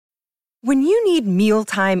When you need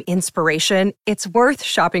mealtime inspiration, it's worth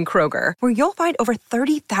shopping Kroger, where you'll find over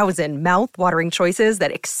 30,000 mouth-watering choices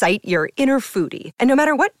that excite your inner foodie. And no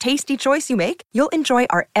matter what tasty choice you make, you'll enjoy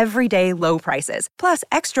our everyday low prices, plus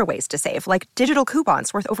extra ways to save, like digital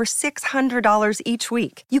coupons worth over $600 each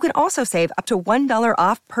week. You can also save up to $1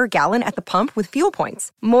 off per gallon at the pump with fuel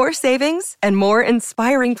points. More savings and more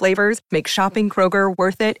inspiring flavors make shopping Kroger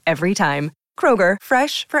worth it every time. Kroger,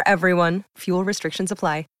 fresh for everyone. Fuel restrictions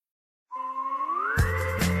apply.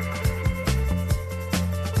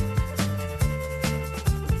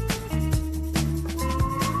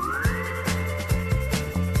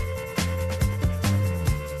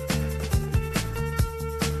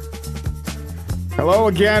 Hello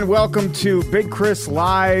again. Welcome to Big Chris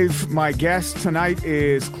Live. My guest tonight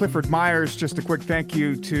is Clifford Myers. Just a quick thank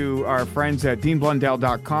you to our friends at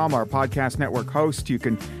DeanBlundell.com, our podcast network host. You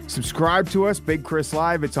can subscribe to us, Big Chris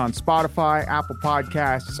Live. It's on Spotify, Apple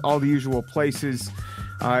Podcasts, all the usual places.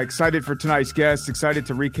 Excited for tonight's guest. Excited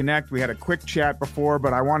to reconnect. We had a quick chat before,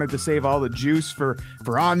 but I wanted to save all the juice for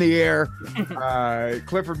on the air.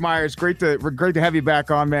 Clifford Myers, great to have you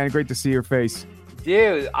back on, man. Great to see your face.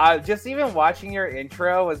 Dude, just even watching your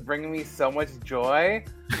intro was bringing me so much joy.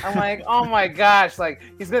 I'm like, oh my gosh, like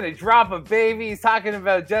he's gonna drop a baby. He's talking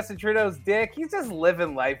about Justin Trudeau's dick. He's just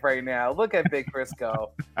living life right now. Look at Big Chris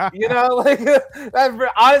go. You know, like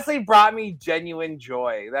that honestly brought me genuine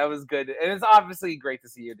joy. That was good, and it's obviously great to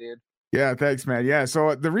see you, dude. Yeah, thanks, man. Yeah,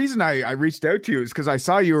 so the reason I reached out to you is because I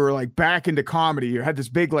saw you were like back into comedy. You had this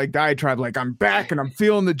big like diatribe, like I'm back and I'm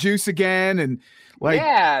feeling the juice again, and like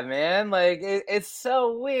yeah, man, like it's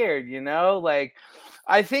so weird, you know. Like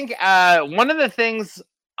I think one of the things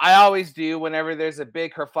I always do whenever there's a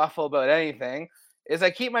big kerfuffle about anything is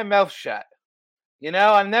I keep my mouth shut. You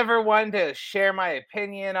know, I'm never one to share my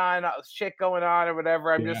opinion on shit going on or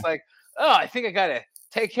whatever. I'm just like, oh, I think I gotta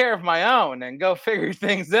take care of my own and go figure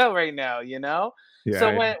things out right now, you know? Yeah,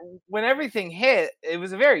 so when everything hit, it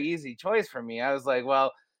was a very easy choice for me. I was like,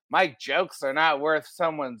 well, my jokes are not worth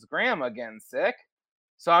someone's grandma getting sick.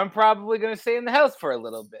 So I'm probably going to stay in the house for a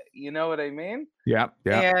little bit. You know what I mean? Yeah.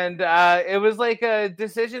 And it was like a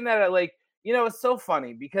decision that it's so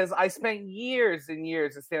funny because I spent years and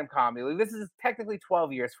years of stand-up comedy. Like, this is technically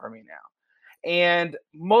 12 years for me now. And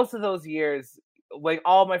most of those years, like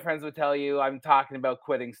all my friends would tell you, I'm talking about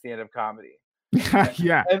quitting stand-up comedy.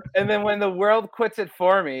 Yeah. And then when the world quits it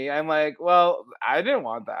for me, I'm like, well, I didn't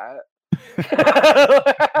want that.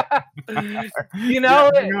 You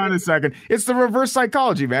know, hang on a second. It's the reverse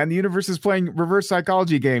psychology, man. The universe is playing reverse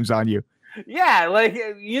psychology games on you. Yeah, like,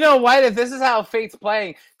 you know what? If this is how fate's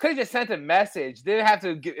playing, could have just sent a message. Didn't have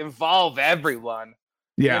to involve everyone.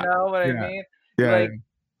 Yeah. You know what I mean? Yeah. Like,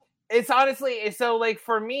 it's honestly, so like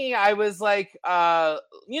for me, I was like,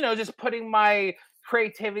 just putting my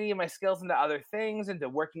creativity and my skills into other things, into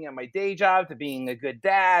working at my day job, to being a good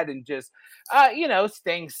dad, and just,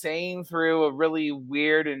 staying sane through a really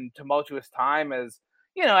weird and tumultuous time as,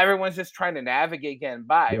 everyone's just trying to navigate getting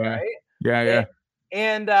by, right? Yeah.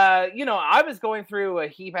 And I was going through a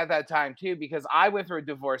heap at that time too, because I went through a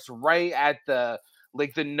divorce right at the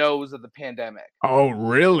nose of the pandemic. Oh,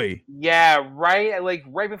 really? Yeah, right. Like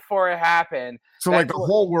right before it happened. So like the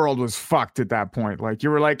whole world was fucked at that point. Like you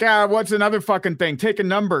were like, what's another fucking thing? Take a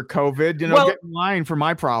number, COVID. Get in line for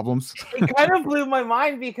my problems. It kind of blew my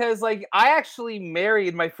mind because like I actually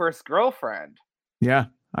married my first girlfriend. Yeah.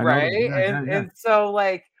 I know. Right. Yeah. And so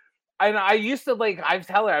like I used to I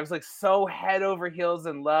tell her I was like so head over heels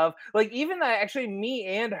in love. Like even that actually me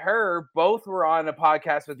and her both were on a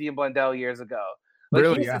podcast with Dean Blundell years ago. Like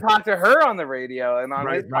really? He used to talk to her on the radio and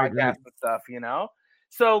on his podcast and stuff, you know?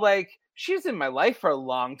 So like she's in my life for a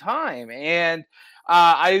long time. And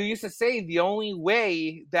I used to say the only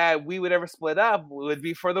way that we would ever split up would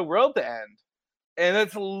be for the world to end. And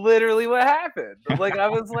that's literally what happened. Like I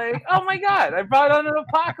was like, oh my God, I brought on an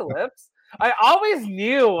apocalypse. I always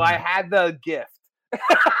knew I had the gift.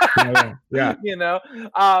 Yeah. You know?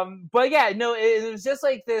 But yeah, no, it was just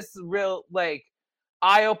like this real like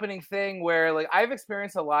eye-opening thing where like I've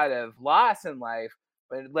experienced a lot of loss in life,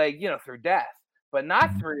 but like, through death, but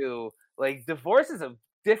not through like divorce is a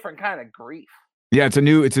different kind of grief. Yeah, it's a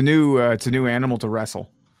new animal to wrestle.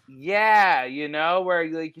 Yeah, where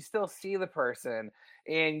like you still see the person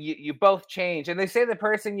and you both change. And they say the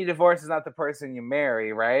person you divorce is not the person you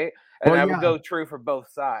marry, right? And that would go true for both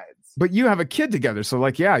sides. But you have a kid together, so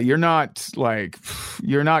like, you're not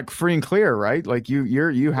free and clear, right? Like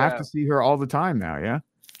you have to see her all the time now, yeah?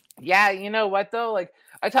 Yeah, you know what though? Like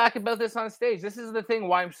I talk about this on stage. This is the thing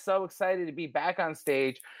why I'm so excited to be back on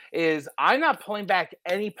stage is I'm not pulling back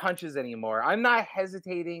any punches anymore. I'm not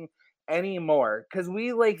hesitating anymore, because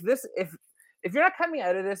we like this. If you're not coming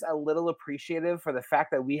out of this a little appreciative for the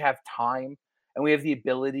fact that we have time and we have the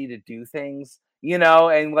ability to do things,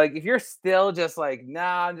 and like if you're still just like,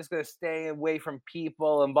 nah, I'm just gonna stay away from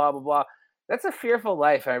people and blah blah blah, that's a fearful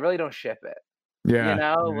life, and I really don't ship it.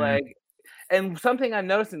 Yeah. Like, and something I'm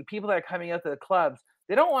noticing, people that are coming out to the clubs,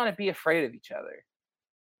 they don't want to be afraid of each other.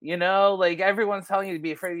 Like everyone's telling you to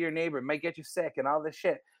be afraid of your neighbor, it might get you sick and all this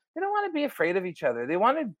shit. They don't want to be afraid of each other. They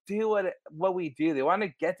want to do what we do. They want to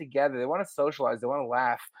get together. They want to socialize. They want to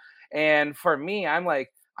laugh. And for me, I'm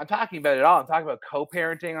talking about it all. I'm talking about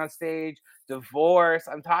co-parenting on stage, divorce.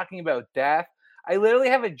 I'm talking about death. I literally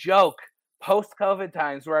have a joke post-COVID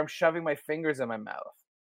times where I'm shoving my fingers in my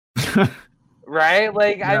mouth. Right?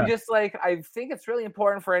 Like, yeah. I'm just like, I think it's really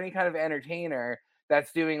important for any kind of entertainer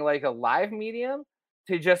that's doing like a live medium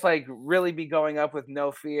to just like really be going up with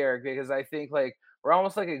no fear, because I think like we're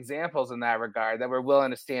almost like examples in that regard, that we're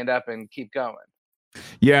willing to stand up and keep going.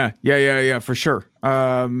 Yeah, for sure.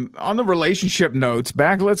 On the relationship notes,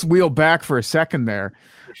 let's wheel back for a second there.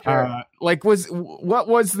 Sure. What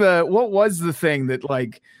was the thing that,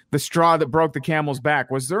 like, the straw that broke the camel's back?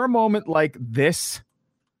 Was there a moment like this?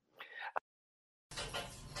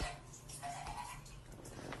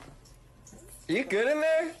 Are you good in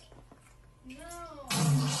there?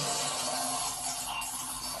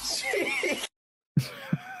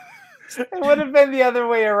 It would have been the other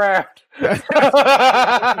way around.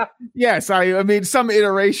 Yes, I mean some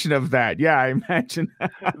iteration of that. Yeah, I imagine.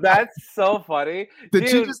 That's so funny.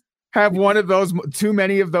 Did you just have one of those, too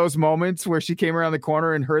many of those moments where she came around the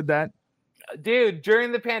corner and heard that? Dude,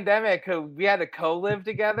 during the pandemic, we had to co-live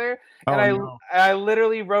together, and I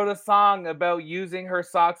literally wrote a song about using her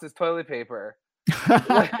socks as toilet paper. Like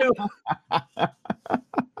that.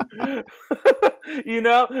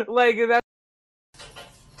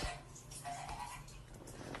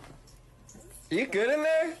 Are you good in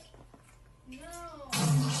there? No.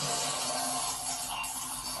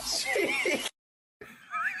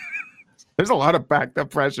 There's a lot of backed up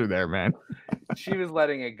pressure there, man. She was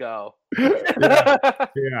letting it go.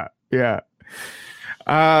 Yeah.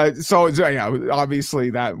 So obviously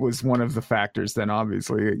that was one of the factors. Then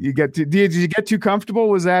obviously did you get too comfortable?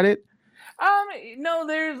 Was that it? No,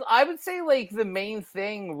 I would say like the main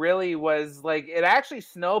thing really was like, it actually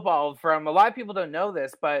snowballed from, a lot of people don't know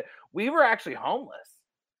this, but we were actually homeless.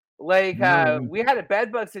 Like, we had a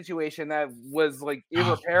bed bug situation that was like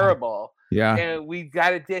irreparable. Yeah. And we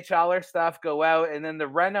got to ditch all our stuff, go out. And then the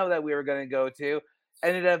reno that we were going to go to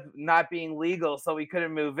ended up not being legal, so we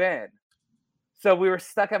couldn't move in. So we were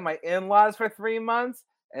stuck at my in-laws for 3 months.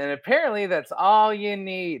 And apparently that's all you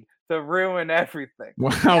need to ruin everything.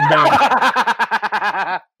 Wow,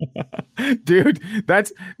 man. Dude,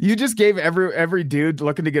 you just gave every dude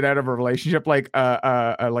looking to get out of a relationship like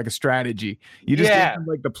a strategy. You just gave them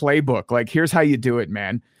like the playbook. Like, here's how you do it,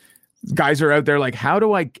 man. Guys are out there like, how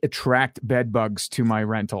do I attract bed bugs to my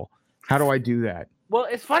rental? How do I do that? Well,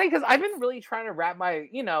 it's funny because I've been really trying to wrap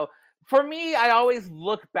for me, I always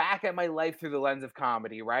look back at my life through the lens of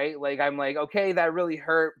comedy, right? Like, I'm like, okay, that really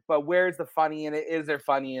hurt, but where's the funny in it? Is there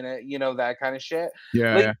funny in it? That kind of shit.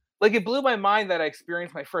 Yeah. Like, it blew my mind that I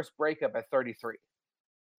experienced my first breakup at 33.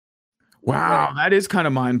 Wow, that is kind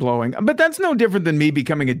of mind-blowing. But that's no different than me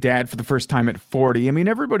becoming a dad for the first time at 40. I mean,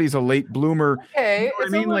 everybody's a late bloomer. Okay,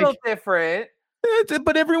 it's a little different.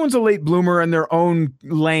 But everyone's a late bloomer in their own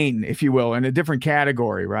lane, if you will, in a different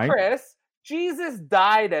category, right? Chris, Jesus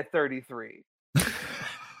died at 33.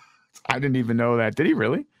 I didn't even know that. Did he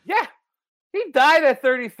really? Yeah, he died at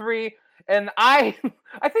 33. And I think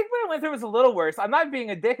what I went through was a little worse. I'm not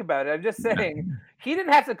being a dick about it. I'm just saying he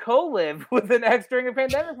didn't have to co-live with an ex during a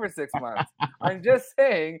pandemic for 6 months. I'm just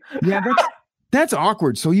saying. Yeah, that's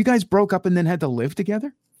awkward. So you guys broke up and then had to live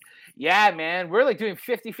together? Yeah, man. We're like doing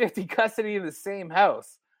 50-50 custody in the same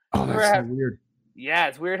house. Oh, that's so weird. Yeah,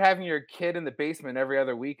 it's weird having your kid in the basement every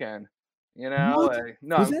other weekend. No,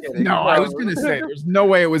 I'm kidding. No, I was gonna say there's no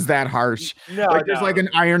way it was that harsh. No, there's like an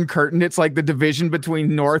iron curtain. It's like the division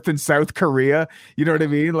between North and South Korea. You know what I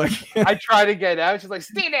mean? Like, I try to get out. She's like,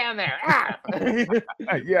 "Stay down there."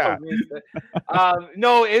 Yeah.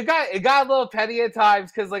 No, it got a little petty at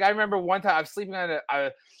times because, like, I remember one time I was sleeping on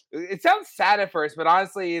it sounds sad at first, but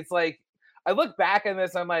honestly, it's like I look back on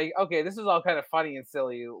this. I'm like, okay, this is all kind of funny and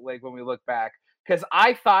silly. Like when we look back, because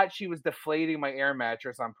I thought she was deflating my air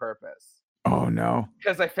mattress on purpose. Oh no!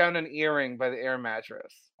 Because I found an earring by the air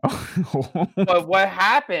mattress. But what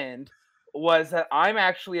happened was that I'm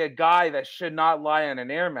actually a guy that should not lie on an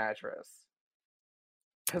air mattress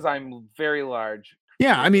because I'm very large.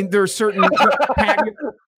 Yeah, I mean there are certain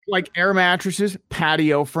like air mattresses,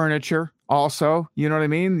 patio furniture, Also, you know what I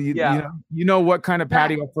mean? Yeah. You know what kind of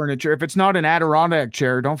patio furniture. If it's not an Adirondack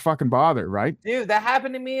chair, don't fucking bother, right? Dude, that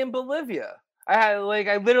happened to me in Bolivia. I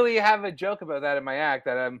literally have a joke about that in my act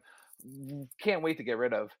that I'm can't wait to get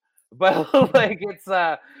rid of. But like it's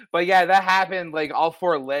but yeah, that happened. Like all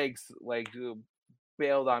four legs like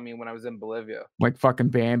bailed on me when I was in Bolivia. Like fucking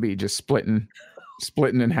Bambi just splitting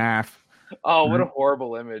in half. Oh, what a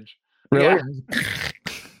horrible image. Really? Yeah.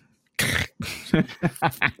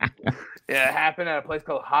 Yeah, it happened at a place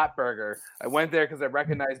called Hot Burger. I went there because I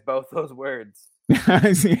recognized both those words. Yeah,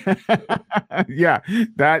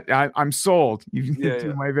 that I'm sold. You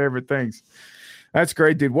two of my favorite things. That's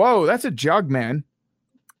great, dude. Whoa, that's a jug, man.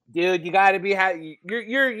 Dude, you got to be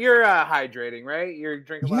you're hydrating, right? You're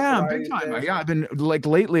drinking. Yeah, big time. Yeah, I've been like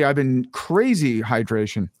lately. I've been crazy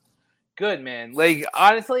hydration. Good, man. Like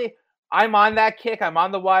honestly, I'm on that kick. I'm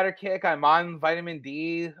on the water kick. I'm on vitamin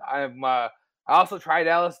D. I also tried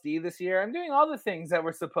LSD this year. I'm doing all the things that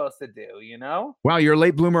we're supposed to do, you know? Wow, you're a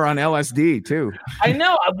late bloomer on LSD too. I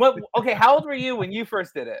know. Okay, how old were you when you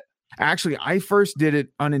first did it? Actually, I first did it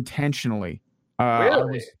unintentionally. Really? I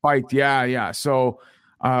was spiked. Yeah. So,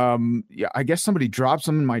 I guess somebody dropped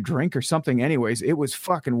some in my drink or something. Anyways, it was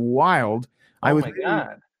fucking wild. Oh my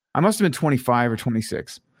God. I must have been 25 or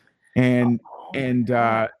 26. And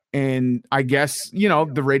I guess,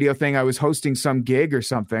 the radio thing, I was hosting some gig or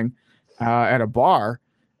something at a bar,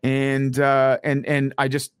 and I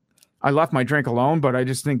left my drink alone, but I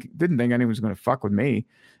just didn't think anyone was going to fuck with me.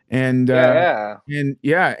 And because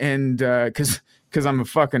I'm a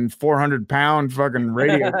fucking 400-pound fucking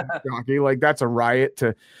radio jockey, like that's a riot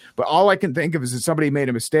but all I can think of is that somebody made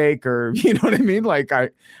a mistake, or you know what I mean?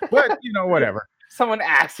 But whatever. Someone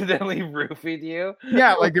accidentally roofied you.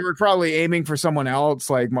 Yeah, like they were probably aiming for someone else,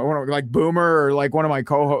 like Boomer, or like one of my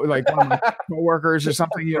coworkers or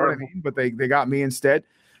something. You know what I mean? But they got me instead.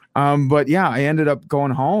 But yeah, I ended up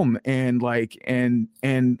going home, and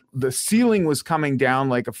the ceiling was coming down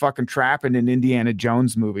like a fucking trap in an Indiana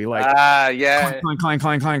Jones movie. Like yeah, clank, clank,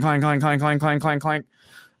 clank, clank, clank, clank, clank, clank, clank, clank, clank.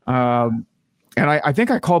 And I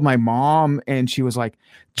think I called my mom, and she was like,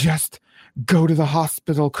 "Just go to the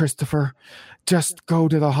hospital, Christopher. Just go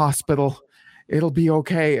to the hospital. It'll be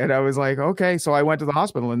okay." And I was like, okay. So I went to the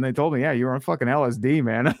hospital, and they told me, yeah, you're on fucking LSD,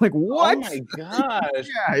 man. I'm like, what? Oh my gosh.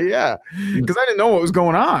 Yeah. Because I didn't know what was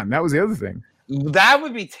going on. That was the other thing. That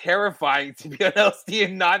would be terrifying, to be on LSD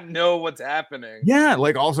and not know what's happening. Yeah,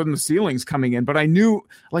 like all of a sudden the ceiling's coming in, but I knew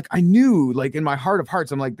in my heart of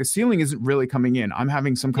hearts, I'm like, the ceiling isn't really coming in. I'm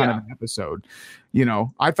having some kind of an episode.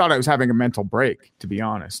 I thought I was having a mental break, to be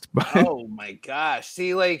honest. But oh my gosh.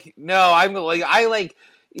 See, no, I'm like, I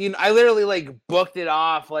literally booked it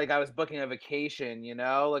off like I was booking a vacation,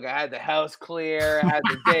 I had the house clear, I had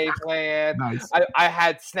the day planned. Nice. I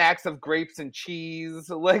had snacks of grapes and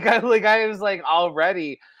cheese. I was all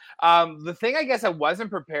ready. The thing I guess I wasn't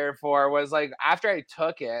prepared for was after I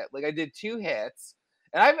took it, I did 2 hits.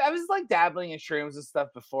 And I was dabbling in shrooms and stuff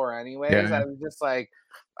before anyways. Yeah. I was just I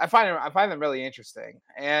find them really interesting.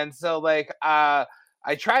 And so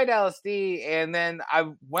I tried LSD, and then I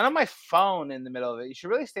went on my phone in the middle of it. You should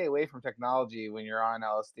really stay away from technology when you're on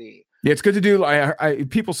LSD. Yeah, it's good to do.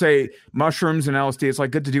 People say mushrooms and LSD, it's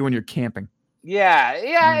good to do when you're camping. Yeah,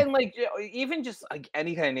 and even just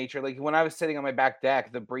any kind of nature. When I was sitting on my back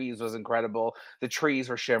deck, the breeze was incredible. The trees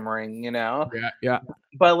were shimmering, Yeah.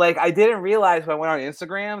 But I didn't realize when I went on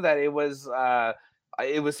Instagram that it was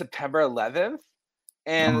September 11th.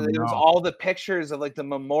 And it was all the pictures of the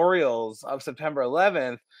memorials of September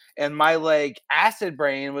 11th, and my acid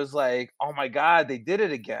brain was like, "Oh my God, they did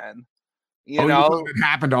it again!" You know, it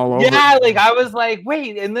happened all over. Yeah, I was like,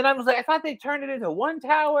 "Wait," and then I was like, "I thought they turned it into 1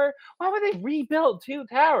 tower. Why would they rebuild 2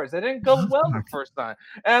 towers? They didn't go well the first time."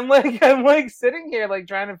 And I'm sitting here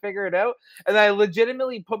trying to figure it out, and I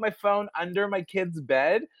legitimately put my phone under my kid's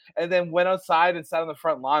bed, and then went outside and sat on the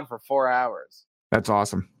front lawn for 4 hours. That's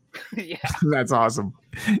awesome. Yeah, that's awesome.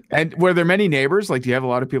 And were there many neighbors? Do you have a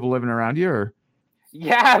lot of people living around you, or?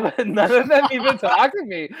 Yeah, but none of them even talked to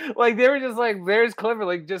me. They were just there's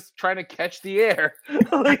Clifford, just trying to catch the air.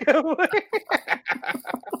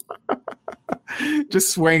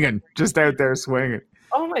 Just swinging, just out there swinging.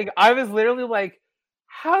 Oh my God. I was literally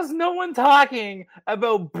how's no one talking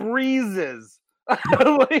about breezes?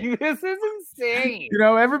 This is insane.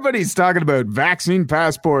 Everybody's talking about vaccine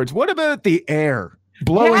passports. What about the air?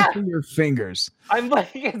 Blowing through your fingers. I'm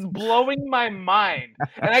it's blowing my mind.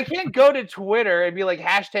 And I can't go to Twitter and be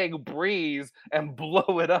 #breeze and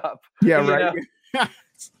blow it up. Yeah, right.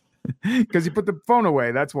 Because you put the phone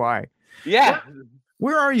away. That's why. Yeah.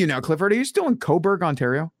 Where are you now, Clifford? Are you still in Coburg,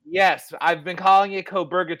 Ontario? Yes. I've been calling it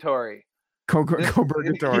Coburgatory.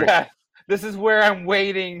 Coburgatory. Yeah. this is where I'm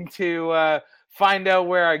waiting to find out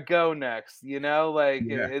where I go next. You know, like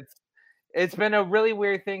Yeah. it's been a really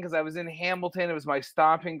weird thing because I was in Hamilton. It was my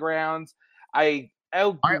stomping grounds. I I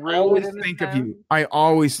outgrew always it in this think of town. you. I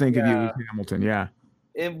always think of you Yeah. as Hamilton. Yeah.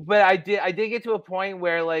 But I did get to a point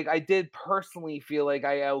where like I did personally feel like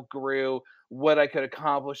I outgrew what I could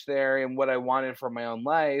accomplish there and what I wanted for my own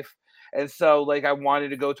life. And so like I wanted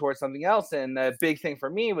to go towards something else. And the big thing for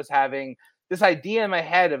me was having this idea in my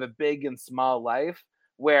head of a big and small life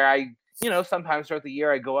where sometimes throughout the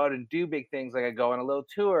year I go out and do big things, like I go on a little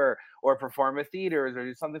tour or perform at theaters or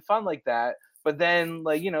do something fun like that. But then,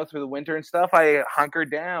 like, through the winter and stuff, I hunker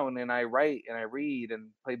down and I write and I read and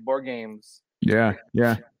play board games. Yeah.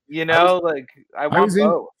 Yeah. Like I want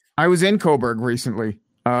both. I was in Coburg recently.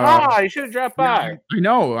 You should have dropped by. I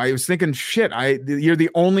know. I was thinking, shit. You're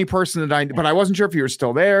the only person but I wasn't sure if you were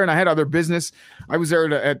still there, and I had other business. I was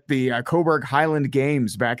there at the Coburg Highland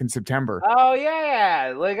Games back in September. Oh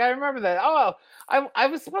yeah, like I remember that. Oh, I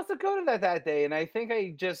was supposed to go to that day, and I think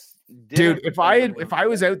I just didn't. Dude, if I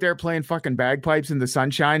was out there playing fucking bagpipes in the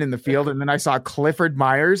sunshine in the field, and then I saw Clifford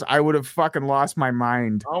Myers, I would have fucking lost my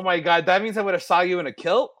mind. Oh my god, that means I would have saw you in a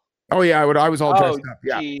kilt. Oh yeah, I would. I was all dressed up.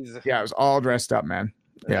 Yeah, geez. Yeah, I was all dressed up, man.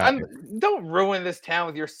 Yeah. Don't ruin this town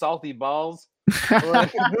with your salty balls. No,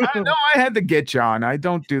 I had to get John. I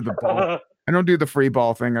don't do the ball. I don't do the free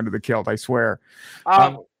ball thing under the kilt. I swear.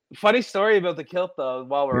 Funny story about the kilt though.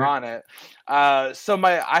 While we're on it, so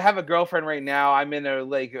I have a girlfriend right now. I'm in a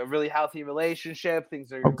really healthy relationship.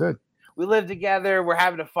 Things are good. We live together. We're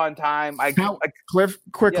having a fun time. Cliff,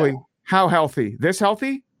 quickly, how healthy? This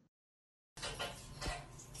healthy?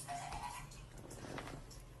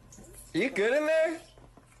 You good in there?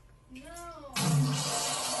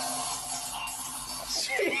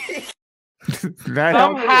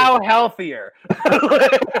 Somehow healthier.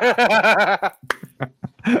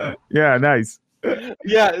 Yeah, nice.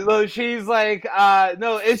 Yeah, so she's like,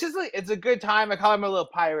 no, it's just like it's a good time. I call her my little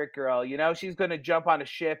pirate girl. She's gonna jump on a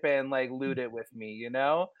ship and like loot it with me.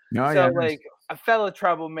 Like a fellow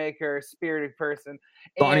troublemaker, spirited person.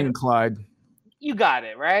 Bonnie and Clyde. You got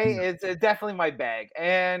it, right? Yeah. It's definitely my bag.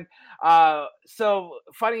 And so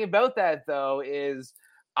funny about that though is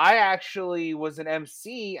I actually was an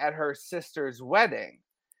MC at her sister's wedding.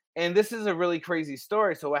 And this is a really crazy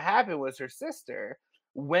story. So what happened was her sister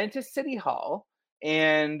went to City Hall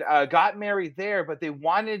and got married there, but they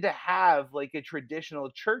wanted to have like a traditional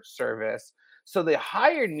church service. So they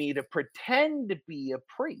hired me to pretend to be a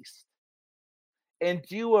priest and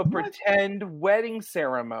do a pretend wedding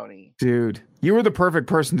ceremony. Dude, you were the perfect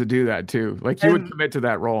person to do that too. Like you would commit to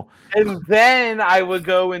that role. And then I would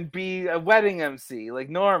go and be a wedding MC, like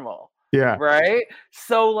normal. Yeah. Right?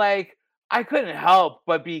 So like I couldn't help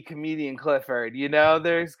but be comedian Clifford,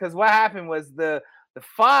 because what happened was the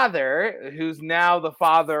father, who's now the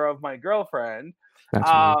father of my girlfriend,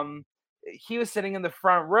 he was sitting in the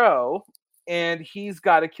front row and he's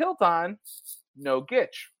got a kilt on, no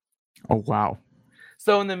gitch. Oh wow.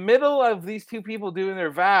 So in the middle of these two people doing their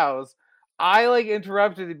vows, I like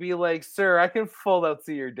interrupted to be like, "Sir, I can full out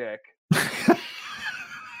see your dick."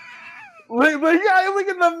 like in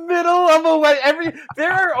the middle of a wedding.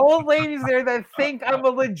 There are old ladies there that think I'm a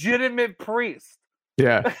legitimate priest.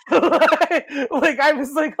 Yeah. like I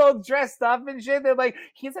was like all dressed up and shit. They're like,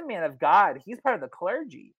 "He's a man of God. He's part of the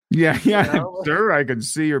clergy." Yeah. Sir, I can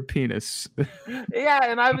see your penis. Yeah,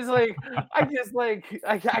 and I was like,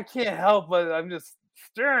 I can't help but I'm just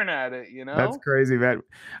staring at it, That's crazy, man.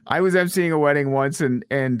 I was emceeing a wedding once, and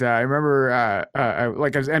I remember I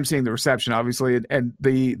was emceeing the reception, obviously, and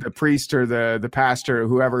the priest or the pastor,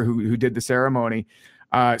 whoever who did the ceremony,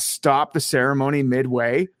 stopped the ceremony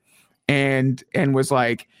midway, and was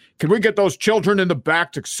like, "Can we get those children in the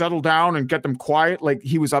back to settle down and get them quiet?" Like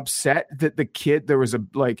he was upset that there was a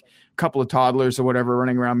couple of toddlers or whatever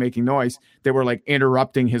running around making noise. They were like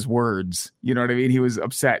interrupting his words. You know what I mean? He was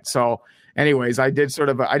upset. So anyways, I did sort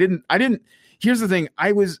of, I didn't, here's the thing.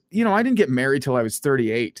 I didn't get married till I was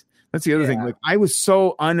 38. That's the other thing. Like I was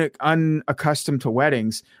so unaccustomed to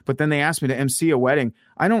weddings, but then they asked me to MC a wedding.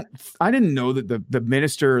 I didn't know that the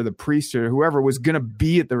minister or the priest or whoever was going to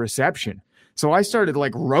be at the reception. So I started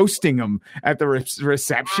like roasting him at the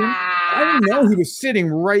reception. I didn't know he was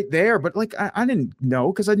sitting right there, but like I didn't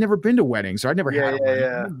know because I'd never been to weddings, so I never had a wedding.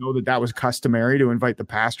 I didn't know that was customary to invite the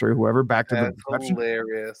pastor or whoever back to the reception.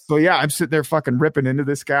 Hilarious. So yeah, I'm sitting there fucking ripping into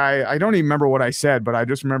this guy. I don't even remember what I said, but I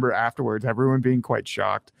just remember afterwards everyone being quite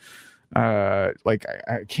shocked. I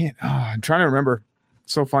can't. I'm trying to remember.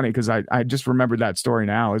 It's so funny because I just remembered that story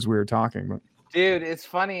now as we were talking. But dude, it's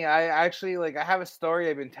funny. I actually I have a story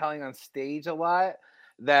I've been telling on stage a lot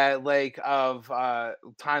that like of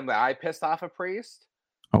time that I pissed off a priest.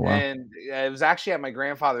 Oh, wow. And it was actually at my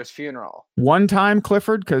grandfather's funeral. One time,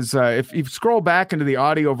 Clifford, because if you scroll back into the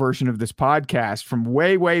audio version of this podcast from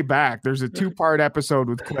way, way back, there's a 2-part episode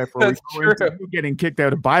with Cliff where we go into you getting kicked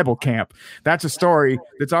out of Bible camp. That's a story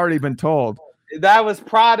that's already been told. That was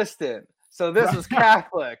Protestant, so this was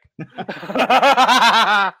Catholic.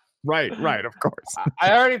 Right, of course.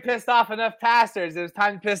 I already pissed off enough pastors. It was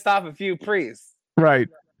time to piss off a few priests. Right,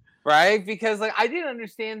 because like I didn't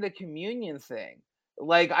understand the communion thing.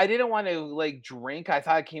 Like I didn't want to like drink. I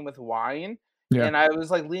thought it came with wine. Yeah. And I was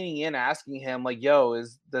like leaning in, asking him like, "Yo,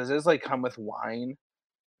 does this like come with wine?"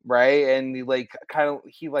 Right? And he like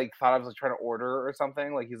he thought I was like trying to order or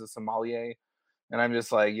something. Like he's a sommelier, and I'm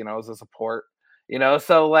just like, is this a port?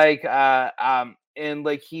 So like and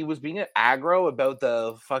like he was being aggro about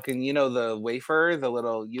the fucking the wafer, the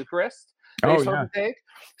little Eucharist. You're supposed to take.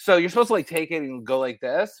 So you're supposed to like take it and go like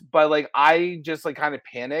this, but like I just like kind of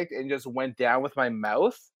panicked and just went down with my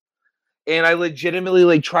mouth, and I legitimately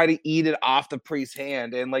like try to eat it off the priest's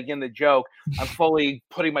hand, and like in the joke, I'm fully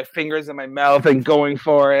putting my fingers in my mouth and going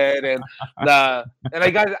for it, and I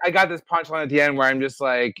got this punchline at the end where I'm just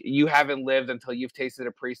like, you haven't lived until you've tasted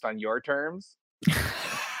a priest on your terms.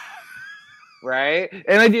 Right,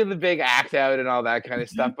 and I do the big act out and all that kind of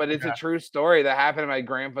stuff, but it's a true story that happened at my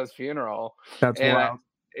grandpa's funeral. That's wild.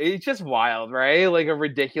 It's just wild, right? Like a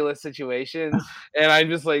ridiculous situation, and I'm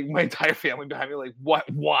just like, my entire family behind me, like, what?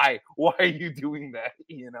 Why are you doing that?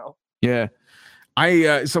 Yeah.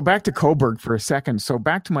 So back to Coburg for a second. So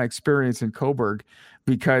back to my experience in Coburg,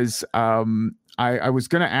 because I was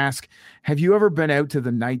going to ask, have you ever been out to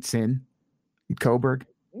the Knights Inn in Coburg?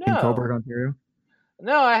 No. In Coburg, Ontario?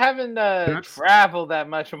 No, I haven't traveled that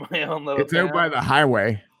much on my own little. It's out by the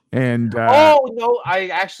highway, and no,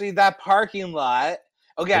 that parking lot.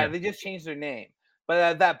 Okay, they just changed their name,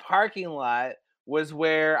 but that parking lot was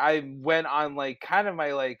where I went on like kind of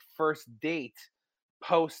my like first date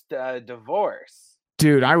post divorce.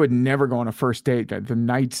 Dude, I would never go on a first date at the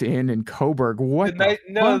Knights Inn in Coburg. What?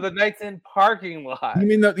 The Knights Inn parking lot. You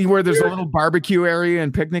mean where there's a little barbecue area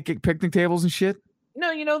and picnic tables and shit?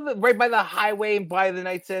 No, right by the highway and by the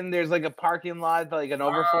Knights Inn, there's like a parking lot, like an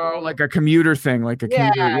overflow. Like a commuter thing, like a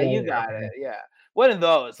commuter. Yeah, you got it. Yeah. One of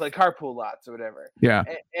those, like carpool lots or whatever. Yeah.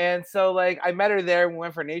 And so like I met her there, we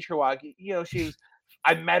went for a nature walk.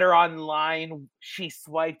 I met her online. She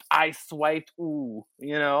swiped, I swiped. Ooh,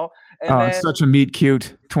 And then, such a meet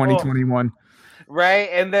cute 2021. Right.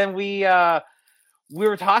 And then we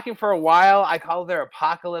were talking for a while. I called her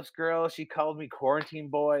Apocalypse Girl. She called me Quarantine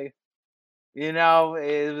Boy. It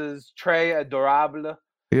was très adorable.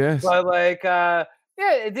 Yes. But like,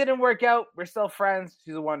 it didn't work out. We're still friends.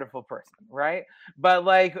 She's a wonderful person, right? But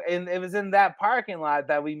like, and it was in that parking lot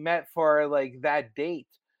that we met for like that date.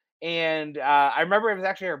 And I remember it was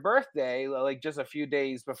actually her birthday, like just a few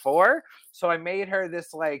days before. So I made her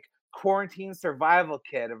this like quarantine survival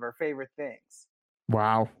kit of her favorite things.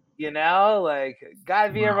 Wow. Like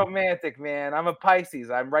gotta be a romantic, man. I'm a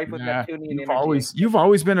Pisces. I'm right with Neptunian energy. You've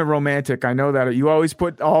always been a romantic. I know that. You always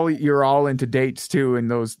put your all into dates too.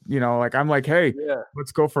 And those, like I'm like, hey,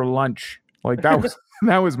 let's go for lunch. Like that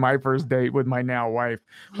was my first date with my now wife.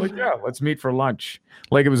 Like, yeah, let's meet for lunch.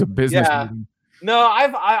 Like it was a business meeting. No,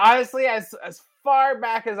 I honestly, as far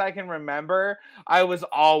back as I can remember, I was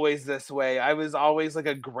always this way. I was always like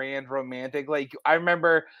a grand romantic. Like I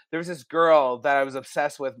remember there was this girl that I was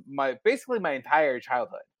obsessed with basically my entire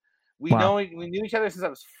childhood. We knew each other since I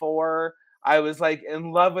was 4. I was like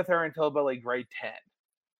in love with her until about like grade 10.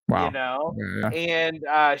 Wow. Yeah.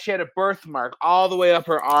 And she had a birthmark all the way up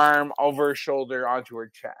her arm, over her shoulder, onto her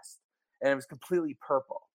chest, and it was completely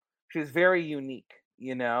purple. She was very unique,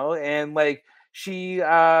 and like. She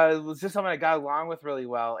was just someone I got along with really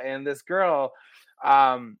well. And this girl,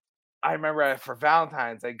 I remember for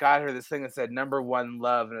Valentine's, I got her this thing that said #1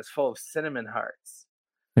 love, and it's full of cinnamon hearts.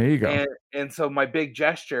 There you go. And so my big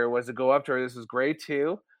gesture was to go up to her. This was grade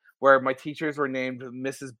 2, where my teachers were named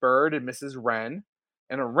Mrs. Bird and Mrs. Wren.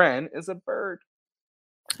 And a wren is a bird.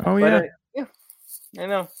 Oh, yeah. I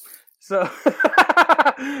know. So,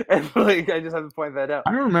 and like, I just have to point that out.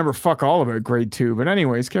 I don't remember fuck all about grade 2, but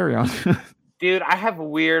anyways, carry on. Dude, I have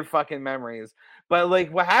weird fucking memories. But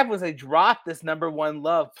like what happened was I dropped this #1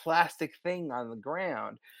 love plastic thing on the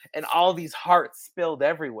ground, and all these hearts spilled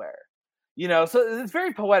everywhere. So it's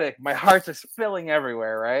very poetic. My hearts are spilling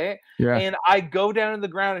everywhere, right? Yeah. And I go down to the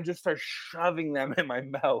ground and just start shoving them in my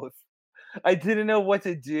mouth. I didn't know what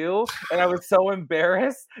to do, and I was so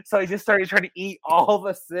embarrassed. So I just started trying to eat all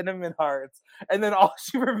the cinnamon hearts. And then all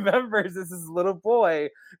she remembers is this little boy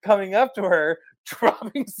coming up to her,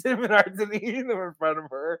 dropping cinnamon hearts and eating them in front of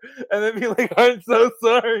her, and then be like, "I'm so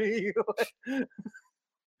sorry."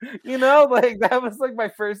 Like that was like my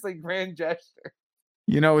first like grand gesture.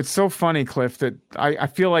 It's so funny, Cliff, that I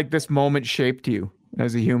feel like this moment shaped you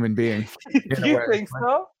as a human being. Do you think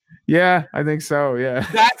so? Yeah, I think so. Yeah.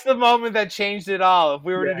 That's the moment that changed it all. If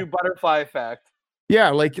we were to do butterfly effect. Yeah,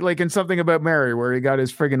 like in Something About Mary, where he got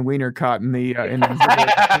his friggin' wiener caught in the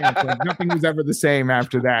like, nothing was ever the same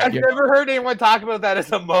after that. I've never heard anyone talk about that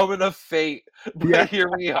as a moment of fate, but here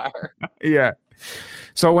we are. Yeah.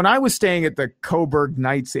 So when I was staying at the Coburg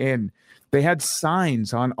Knights Inn, they had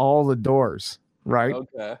signs on all the doors, right?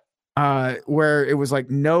 Okay. Where it was like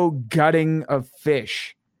no gutting of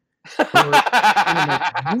fish. And I'm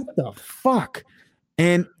like, what the fuck?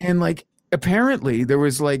 And like apparently there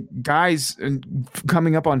was like guys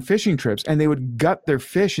coming up on fishing trips, and they would gut their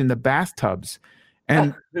fish in the bathtubs.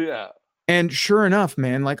 And and sure enough,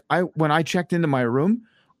 man, like when I checked into my room,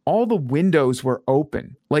 all the windows were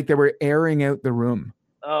open, like they were airing out the room.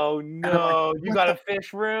 Oh no, you got a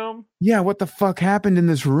fish room? Yeah, what the fuck happened in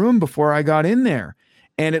this room before I got in there?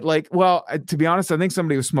 And it to be honest, I think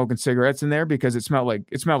somebody was smoking cigarettes in there because it smelled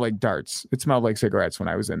like darts. It smelled like cigarettes when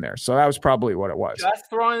I was in there. So that was probably what it was. Just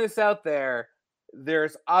throwing this out there,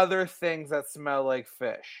 there's other things that smell like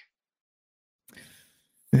fish.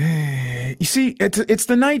 You see, it's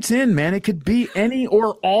the Knights Inn, man. It could be any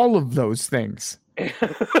or all of those things.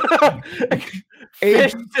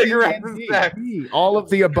 Fish, cigarettes, and sex. All of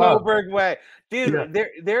the above. Coburg way. Dude,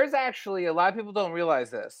 there's actually a lot of people don't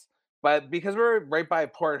realize this. But because we're right by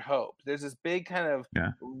Port Hope, there's this big kind of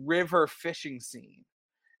river fishing scene.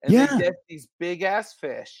 And they get these big ass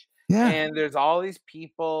fish. Yeah. And there's all these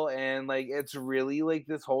people, and like it's really like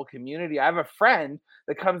this whole community. I have a friend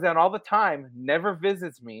that comes down all the time, never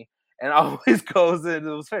visits me, and always goes into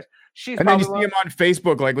those fish. And then you see him on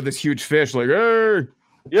Facebook like with this huge fish, like, hey.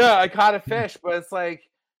 Yeah, I caught a fish, but it's like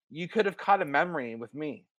you could have caught a memory with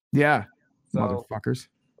me. Yeah. So, motherfuckers.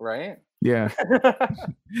 Right? Yeah.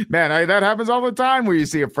 Man, that happens all the time where you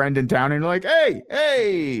see a friend in town and you're like,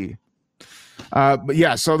 hey. But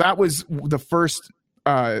yeah, so that was the first,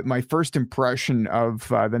 my first impression of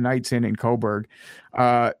the Knights Inn in Coburg.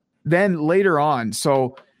 Then later on,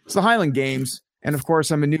 so it's the Highland Games. And of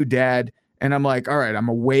course, I'm a new dad. And I'm like, all right, I'm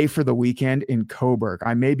away for the weekend in Coburg.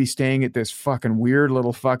 I may be staying at this fucking weird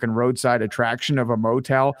little fucking roadside attraction of a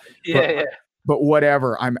motel. But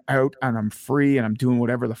whatever, I'm out and I'm free and I'm doing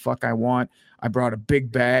whatever the fuck I want. I brought a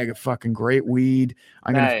big bag of fucking great weed.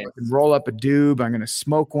 I'm going to fucking roll up a doob. I'm going to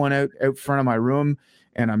smoke one out front of my room.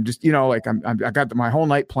 And I'm just, I got my whole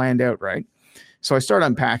night planned out, right? So I start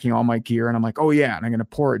unpacking all my gear and I'm like, oh yeah, and I'm going to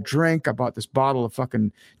pour a drink. I bought this bottle of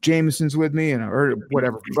fucking Jameson's with me or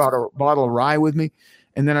whatever, brought a bottle of rye with me.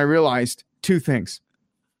 And then I realized two things.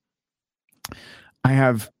 I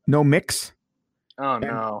have no mix. Oh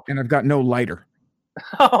no. And I've got no lighter.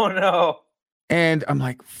 Oh no. And I'm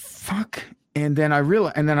like, fuck. And then I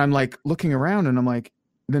realize, and then I'm like looking around and I'm like,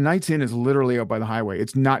 the Knights Inn is literally out by the highway.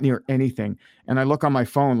 It's not near anything. And I look on my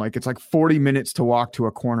phone, like it's like 40 minutes to walk to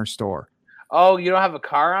a corner store. Oh, you don't have a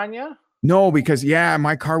car on you? No, because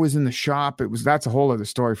my car was in the shop. That's a whole other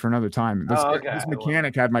story for another time. This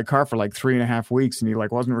mechanic had my car for like 3.5 weeks, and he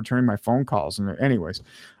like wasn't returning my phone calls. And anyways,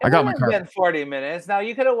 I got my car. Been 40 minutes. Now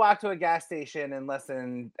you could have walked to a gas station in less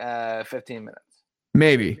than 15 minutes.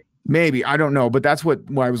 Maybe I don't know, but that's what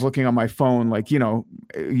I was looking on my phone. Like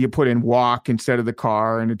you put in walk instead of the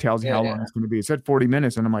car, and it tells you how long it's going to be. It said 40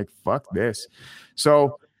 minutes, and I'm like, fuck this.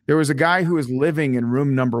 So there was a guy who was living in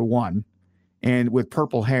room number 1. And with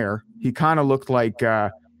purple hair, he kind of looked like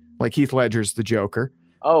Heath Ledger's the Joker.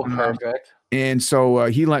 Oh, perfect. And so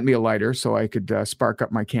he lent me a lighter so I could spark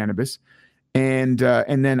up my cannabis. And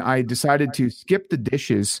then I decided to skip the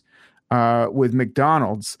dishes with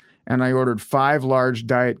McDonald's, and I ordered 5 large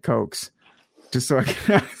Diet Cokes just so I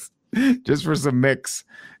could, just for some mix,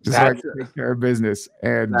 just so I could take care of business.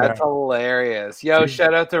 And that's hilarious. Yo,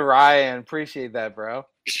 shout out to Ryan. Appreciate that, bro.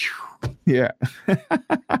 Yeah.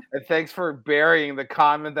 And thanks for burying the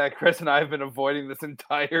comment that Chris and I have been avoiding this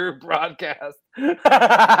entire broadcast.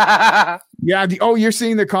 Yeah. You're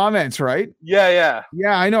seeing the comments, right? Yeah.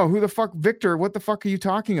 Yeah, I know. Who the fuck, Victor? What the fuck are you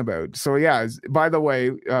talking about? So yeah, by the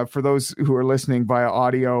way, for those who are listening via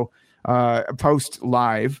audio, post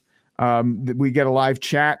live, we get a live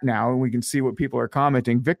chat now and we can see what people are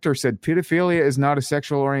commenting. Victor said pedophilia is not a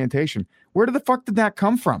sexual orientation. Where the fuck did that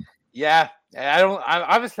come from? Yeah.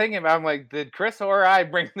 I was thinking about, I'm like, did Chris or I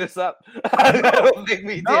bring this up? I don't think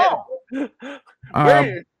we did.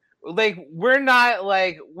 we're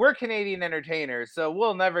we're Canadian entertainers, so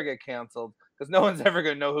we'll never get canceled because no one's ever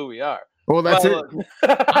gonna know who we are. Well, that's it. Look.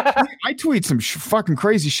 I tweet some fucking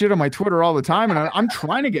crazy shit on my Twitter all the time, and I'm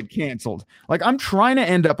trying to get canceled. Like, I'm trying to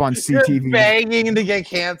end up on CTV. You're begging to get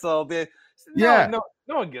canceled. No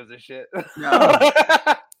one gives a shit. No.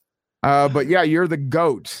 But yeah, you're the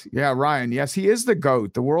GOAT. Yeah, Ryan. Yes, he is the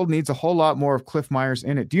GOAT. The world needs a whole lot more of Cliff Myers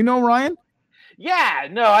in it. Do you know Ryan? Yeah,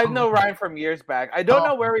 no, I know Ryan from years back. I don't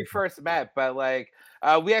know where we first met, but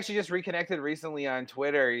we actually just reconnected recently on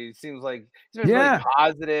Twitter. He seems like he's been really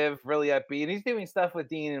positive, really upbeat, and he's doing stuff with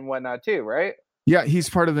Dean and whatnot too, right? Yeah, he's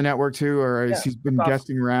part of the network too, or he's been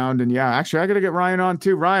guesting around. And yeah, actually, I got to get Ryan on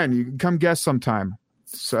too. Ryan, you can come guest sometime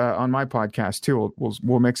on my podcast too.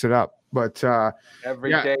 We'll mix it up. But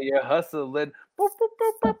every day you're hustling.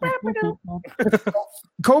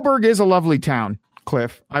 Coburg is a lovely town,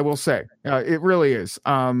 Cliff. I will say it really is.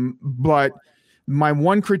 But my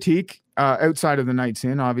one critique outside of the Knights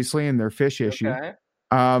Inn, obviously, and their fish issue,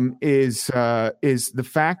 is the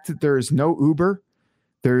fact that there is no Uber.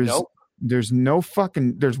 There's no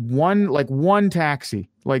fucking. There's one taxi.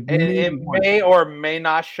 Like, and it may or may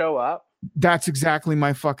not show up. That's exactly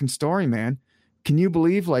my fucking story, man. Can you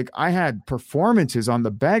believe, like, I had performances on the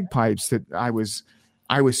bagpipes that I was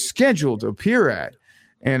scheduled to appear at,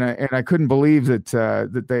 and I couldn't believe that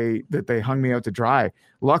they hung me out to dry.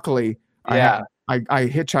 Luckily, I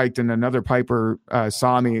hitchhiked, and another piper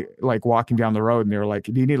saw me like walking down the road, and they were like,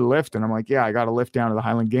 "Do you need a lift?" And I'm like, "Yeah, I got a lift down to the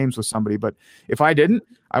Highland Games with somebody." But if I didn't,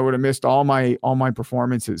 I would have missed all my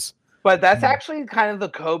performances. But that's actually kind of the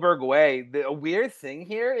Coburg way. The weird thing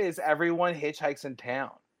here is everyone hitchhikes in town.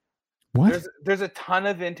 What? There's a ton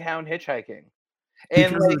of in-town hitchhiking,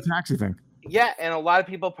 and because of the taxi thing. Yeah, and a lot of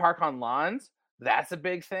people park on lawns. That's a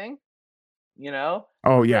big thing, you know.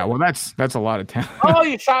 Oh yeah, well that's a lot of town. Oh,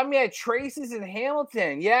 you shot me at Tracy's in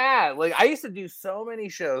Hamilton. Yeah, like I used to do so many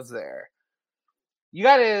shows there. You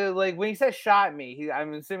gotta when he says "shot me,"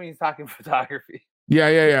 I'm assuming he's talking photography. Yeah,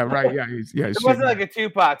 right. Yeah, it wasn't like a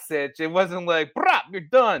Tupac stitch. It wasn't like, "Brop, you're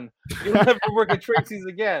done. You'll never work at Tracy's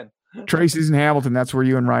again." Tracy's in Hamilton. That's where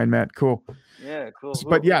you and Ryan met. Cool. Yeah, cool.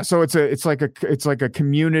 But yeah, so it's like a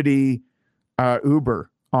community Uber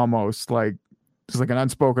almost. Like it's like an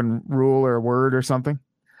unspoken rule or a word or something.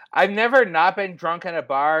 I've never not been drunk at a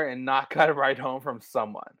bar and not got a ride home from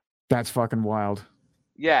someone. That's fucking wild.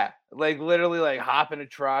 Yeah, like literally, like hop in a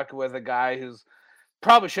truck with a guy who's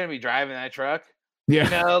probably shouldn't be driving that truck. Yeah,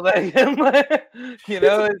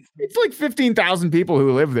 it's like 15,000 people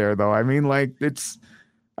who live there, though. I mean, like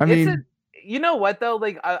you know what though?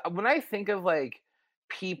 Like when I think of like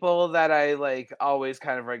people that I like always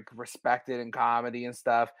kind of like respected in comedy and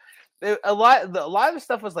stuff, a lot of the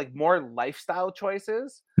stuff was like more lifestyle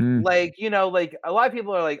choices. Like like a lot of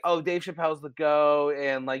people are like, oh, Dave Chappelle's the go,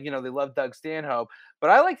 and like they love Doug Stanhope, but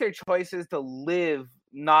I like their choices to live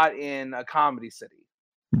not in a comedy city.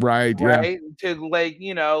 Right. Yeah. To like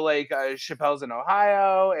Chappelle's in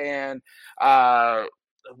Ohio, and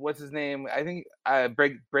what's his name? I think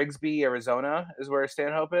Brigsby, Arizona is where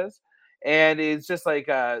Stanhope is. And it's just like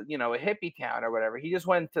a hippie town or whatever. He just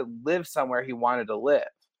went to live somewhere he wanted to live.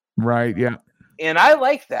 Right, yeah. And I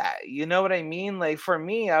like that. You know what I mean? Like for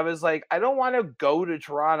me, I was like, I don't want to go to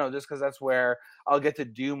Toronto just because that's where I'll get to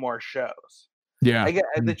do more shows. Yeah.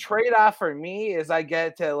 The trade-off for me is I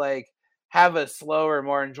get to like have a slower,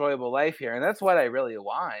 more enjoyable life here. And that's what I really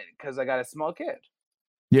want because I got a small kid.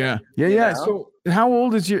 Yeah. So how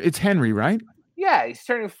old is it's Henry, right? Yeah, he's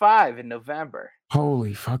turning 5 in November.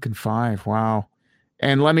 Holy fucking 5. Wow.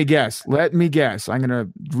 And let me guess. I'm going to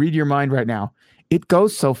read your mind right now. It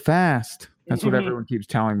goes so fast. That's what everyone keeps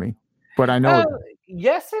telling me. But I know.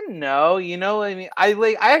 Yes and no. You know what I mean?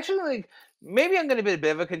 I actually maybe I'm going to be a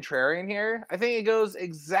bit of a contrarian here. I think it goes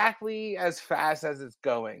exactly as fast as it's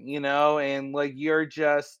going, and like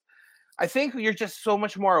I think you're just so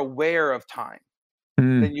much more aware of time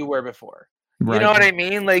than you were before. Right. You know what I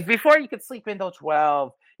mean? Like before you could sleep until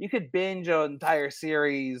 12, you could binge an entire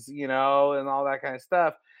series, and all that kind of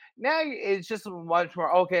stuff. Now it's just much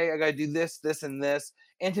more, okay, I got to do this, this, and this.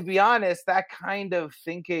 And to be honest, that kind of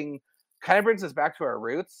thinking kind of brings us back to our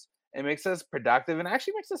roots and makes us productive and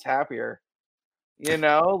actually makes us happier.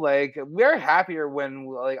 Like we're happier when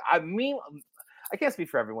I can't speak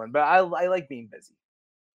for everyone, but I like being busy.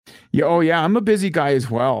 Yeah. Oh yeah. I'm a busy guy as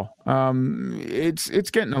well.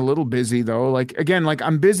 It's getting a little busy though. Like again, like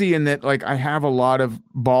I'm busy in that, like I have a lot of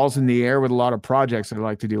balls in the air with a lot of projects I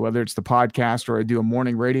like to do, whether it's the podcast or I do a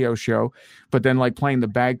morning radio show, but then like playing the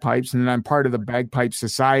bagpipes, and then I'm part of the Bagpipe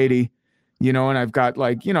Society, and I've got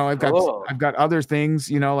like, I've got other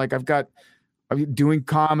things, like I've got doing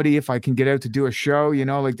comedy, if I can get out to do a show,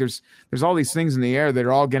 like there's all these things in the air that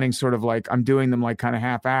are all getting sort of like I'm doing them like kind of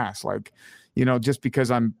half-ass, like, just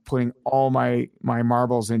because I'm putting all my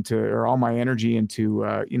marbles into, or all my energy into,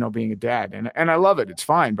 being a dad, and I love it. It's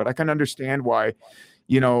fine, but I can understand why,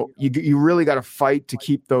 you really got to fight to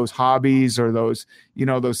keep those hobbies or those,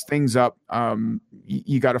 those things up.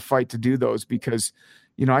 You got to fight to do those because,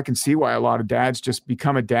 I can see why a lot of dads just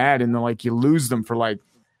become a dad and then like you lose them for like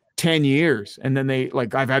 10 years. And then they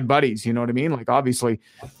like, I've had buddies, you know what I mean? Like obviously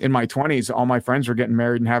in my 20s, all my friends were getting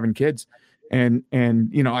married and having kids. And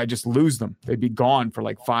I just lose them. They'd be gone for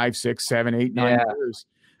like 5, 6, 7, 8, 9 years.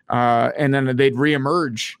 And then they'd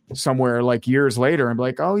reemerge somewhere like years later and be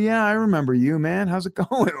like, oh yeah, I remember you, man. How's it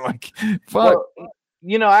going? Like, fuck. Well,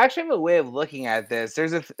 I actually have a way of looking at this.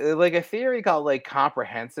 There's a theory called like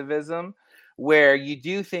comprehensivism, where you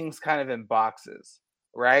do things kind of in boxes,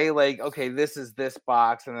 right? Like, okay, this is this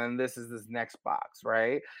box, and then this is this next box,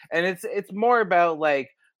 right? And it's more about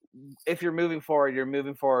like, if you're moving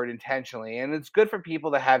forward intentionally, and it's good for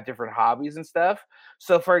people to have different hobbies and stuff.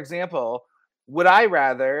 So, for example, would I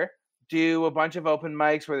rather do a bunch of open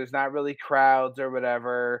mics where there's not really crowds or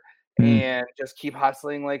whatever, and just keep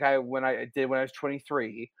hustling like when I was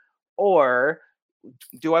 23, or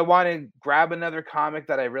do I want to grab another comic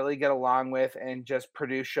that I really get along with and just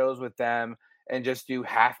produce shows with them and just do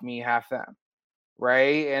half me, half them,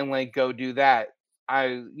 right? And like go do that.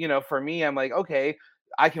 For me, I'm like, okay,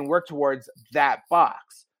 I can work towards that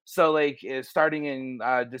box. So like starting in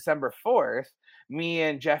December 4th, me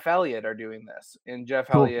and Jeff Elliott are doing this. And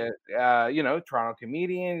Jeff Elliott, Toronto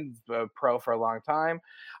comedian, pro for a long time.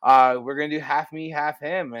 We're going to do half me, half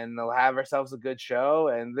him, and they'll have ourselves a good show.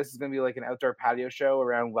 And this is going to be like an outdoor patio show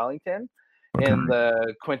around Wellington in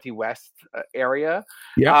the Quinte West area.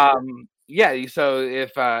 Yeah. So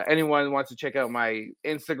if anyone wants to check out my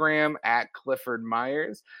Instagram at Clifford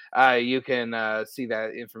Myers, you can see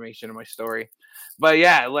that information in my story. But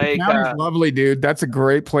yeah, like lovely, dude. That's a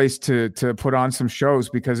great place to put on some shows,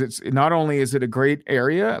 because it's not only is it a great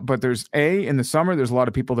area, but there's in the summer there's a lot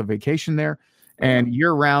of people that vacation there, and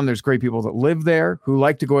year round there's great people that live there who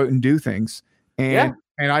like to go out and do things. And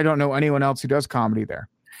I don't know anyone else who does comedy there.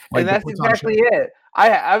 Like, and that's exactly it.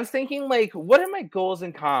 I was thinking, like, what are my goals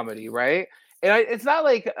in comedy, right? And it's not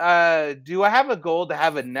like, do I have a goal to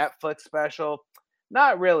have a Netflix special?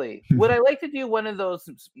 Not really. Would I like to do one of those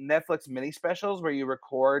Netflix mini specials where you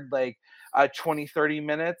record like 20, 30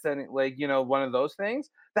 minutes and like, one of those things?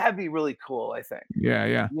 That'd be really cool, I think.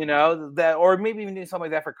 Yeah. That, or maybe even do something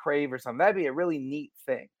like that for Crave or something. That'd be a really neat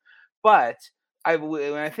thing. But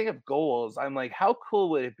when I think of goals, I'm like, how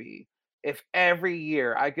cool would it be if every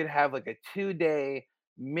year I could have like a 2-day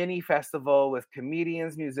mini festival with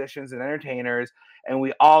comedians, musicians, and entertainers, and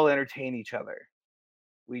we all entertain each other.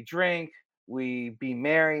 We drink, we be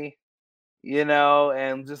merry,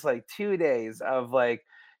 and just like 2 days of like,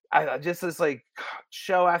 just this like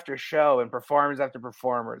show after show and performers after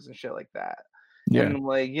performers and shit like that. Yeah. And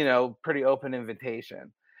like, pretty open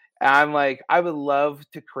invitation. And I'm like, I would love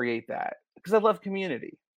to create that because I love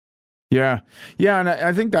community. Yeah. And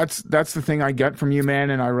I think that's the thing I get from you, man,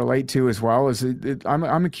 and I relate to as well. Is I'm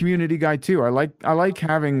a community guy too. I like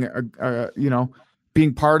having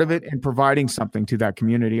being part of it and providing something to that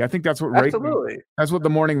community. I think that's what that's what the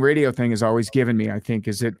morning radio thing has always given me. I think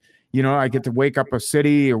is it, I get to wake up a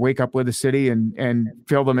city or wake up with a city and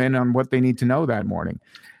fill them in on what they need to know that morning.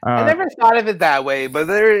 I never thought of it that way, but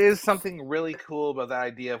there is something really cool about the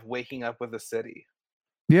idea of waking up with a city.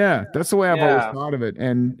 Yeah, that's the way I've always thought of it,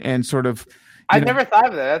 and sort of. I've never thought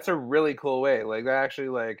of that. That's a really cool way. Like that actually,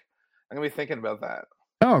 like I'm gonna be thinking about that.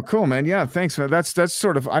 Oh, cool, man. Yeah, thanks. That's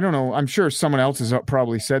sort of, I don't know. I'm sure someone else has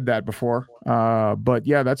probably said that before. But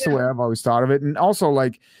yeah, that's the way I've always thought of it. And also,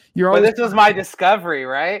 like, this was my discovery,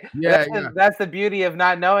 right? Yeah, that's the beauty of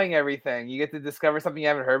not knowing everything. You get to discover something you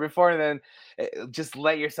haven't heard before, and then just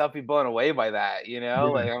let yourself be blown away by that.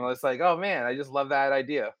 Like I'm just like, oh man, I just love that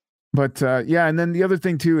idea. But and then the other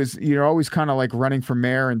thing too is you're always kind of like running for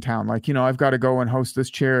mayor in town. Like, I've got to go and host this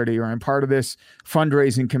charity, or I'm part of this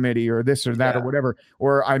fundraising committee, or this or that or whatever.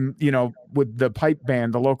 Or I'm, with the pipe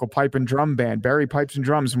band, the local pipe and drum band, Barry Pipes and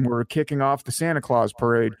Drums, and we're kicking off the Santa Claus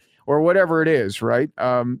parade or whatever it is, right?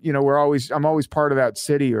 I'm always part of that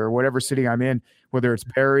city or whatever city I'm in, whether it's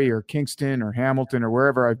Barrie or Kingston or Hamilton or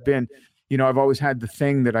wherever I've been. I've always had the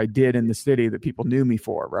thing that I did in the city that people knew me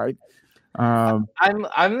for, right? I'm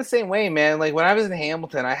the same way, man. Like when I was in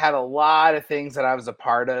Hamilton, I had a lot of things that I was a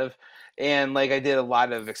part of, and like I did a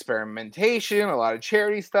lot of experimentation, a lot of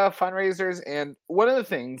charity stuff, fundraisers, and one of the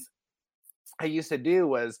things I used to do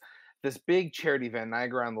was this big charity event,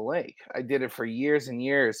 Niagara on the Lake. I did it for years and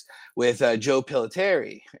years with Joe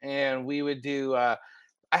Pilateri, and we would do. I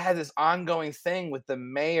had this ongoing thing with the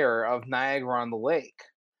mayor of Niagara on the Lake,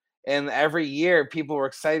 and every year people were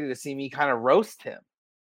excited to see me kind of roast him.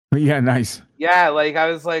 Yeah, nice. Yeah, like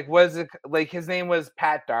I was like, was it like his name was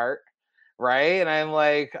Pat Dart, right? And I'm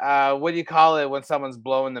like, what do you call it when someone's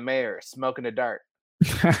blowing the mayor, smoking a dart?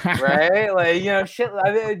 Right? Like, shit,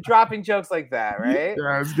 I mean, dropping jokes like that, right?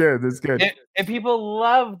 Yeah, that's good. That's good. And people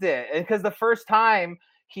loved it. And because the first time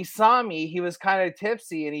he saw me, he was kind of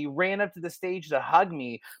tipsy and he ran up to the stage to hug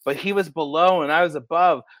me, but he was below and I was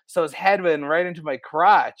above. So his head went right into my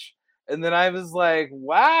crotch. And then I was like,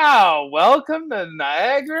 wow, welcome to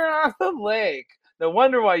Niagara on the Lake. No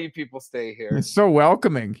wonder why you people stay here. It's so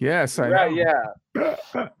welcoming. Yes, I know. Yeah.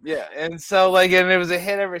 Yeah. And so, like, and it was a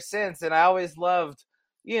hit ever since. And I always loved,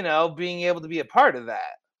 being able to be a part of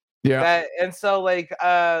that. Yeah. And so, like,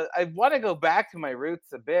 I want to go back to my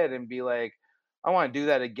roots a bit and be like, I want to do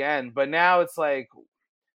that again. But now it's like,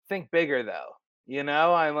 think bigger, though.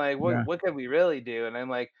 I'm like, what could we really do? And I'm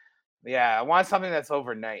like, yeah, I want something that's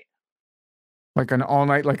overnight. Like an all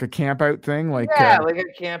night, like a camp out thing, like like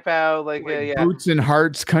a camp out, like Boots and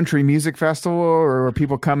Hearts Country Music Festival, or where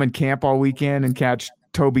people come and camp all weekend and catch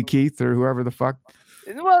Toby Keith or whoever the fuck.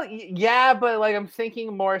 Well, yeah, but like I'm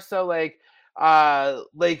thinking more so like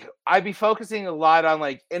I'd be focusing a lot on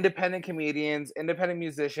like independent comedians, independent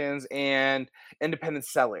musicians, and independent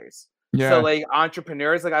sellers. Yeah. So like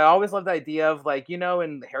entrepreneurs, like I always loved the idea of like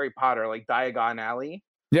in Harry Potter, like Diagon Alley.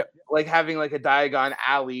 Yep. Like having like a Diagon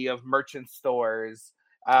Alley of merchant stores,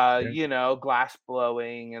 glass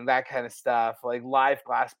blowing and that kind of stuff, like live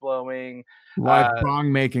glass blowing, live bong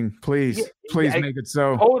making. Please make it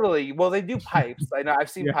so. Totally. Well, they do pipes. I know I've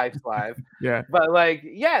seen pipes live. Yeah. But like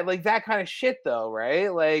that kind of shit though, right?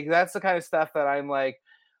 Like that's the kind of stuff that I'm like,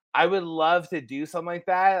 I would love to do something like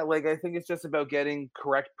that. Like I think it's just about getting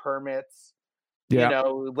correct permits. Yeah.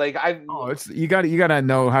 Like you gotta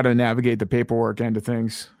know how to navigate the paperwork end of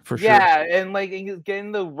things for sure. Yeah, and like get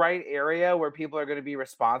in the right area where people are going to be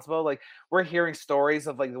responsible. Like we're hearing stories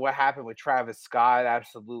of like what happened with Travis Scott,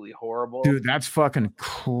 absolutely horrible. Dude, that's fucking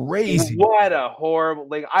crazy. What a horrible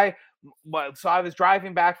so I was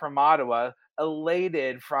driving back from Ottawa,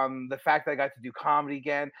 elated from the fact that I got to do comedy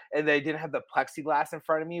again, and they didn't have the plexiglass in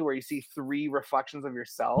front of me where you see 3 reflections of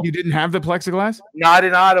yourself. You didn't have the plexiglass? Not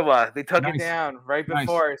in Ottawa. They took it down right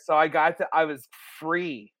before. So I was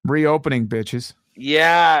free. Reopening, bitches.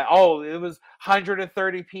 Yeah. Oh, it was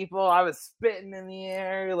 130 people. I was spitting in the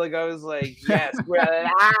air. Like I was like, yes, we're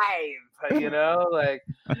alive. Like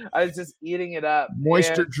I was just eating it up.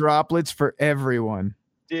 Moisture droplets for everyone.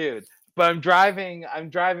 Dude. But I'm driving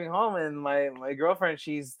home and my girlfriend,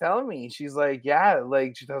 she's telling me, she's like, yeah,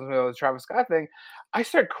 like she tells me about the Travis Scott thing. I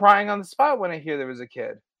start crying on the spot when I hear there was a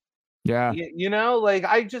kid. Yeah. Like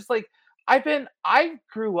I just like, I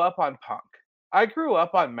grew up on punk. I grew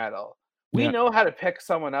up on metal. We know how to pick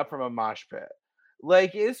someone up from a mosh pit.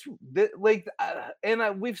 Like it's like,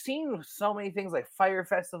 we've seen so many things like Fire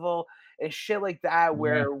Festival and shit like that,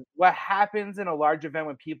 where what happens in a large event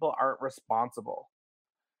when people aren't responsible.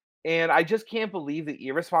 And I just can't believe the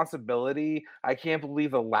irresponsibility. I can't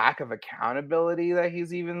believe the lack of accountability that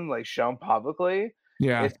he's even like shown publicly.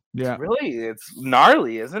 Yeah. It's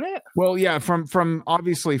gnarly, isn't it? Well, yeah, from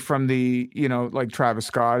obviously from the, like Travis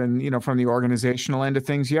Scott and, from the organizational end of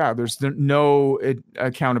things. Yeah. There's no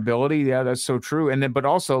accountability. Yeah, that's so true. And then, but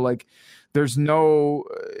also like, there's no,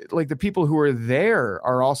 like the people who are there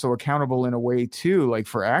are also accountable in a way too, like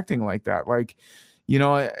for acting like that. Like,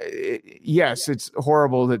 yes, it's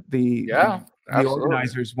horrible that the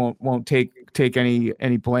organizers won't take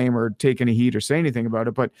any blame or take any heat or say anything about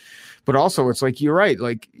it. But also it's like, you're right.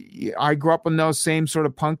 Like I grew up in those same sort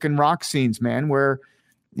of punk and rock scenes, man, where,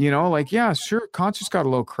 like, yeah, sure. Concerts got a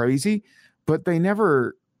little crazy, but they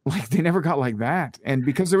never got like that. And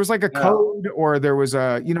because there was like a code or there was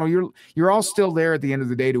a, you're all still there at the end of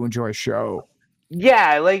the day to enjoy a show.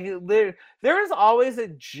 Yeah. Like there is always a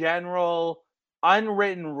general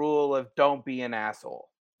unwritten rule of don't be an asshole.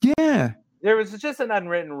 Yeah. There was just an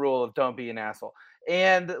unwritten rule of don't be an asshole.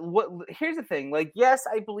 And here's the thing, like, yes,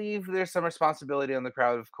 I believe there's some responsibility on the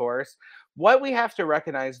crowd, of course. What we have to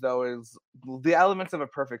recognize though is the elements of a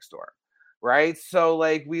perfect storm, right? So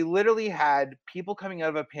like we literally had people coming out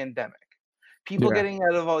of a pandemic, people getting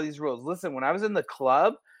out of all these rules. Listen, when I was in the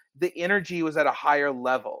club, the energy was at a higher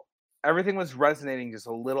level. Everything was resonating just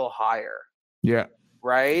a little higher. Yeah.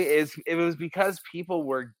 Right? It was because people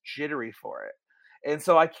were jittery for it. And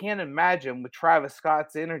so I can't imagine with Travis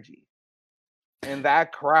Scott's energy in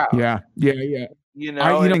that crowd. Yeah. You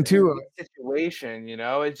know, too. Situation. You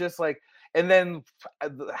know, it's just like, and then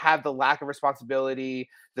have the lack of responsibility,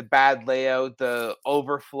 the bad layout, the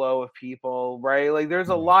overflow of people, right? Like, there's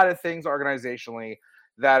a lot of things organizationally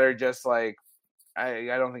that are just like, I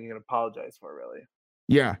don't think you can apologize for, really.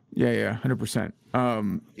 Yeah, 100%.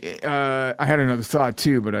 I had another thought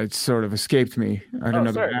too, but it sort of escaped me. I had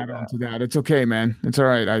another add-on to that. It's okay, man. It's all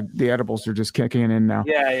right. The edibles are just kicking in now.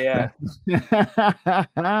 Yeah. Yeah.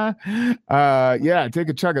 Take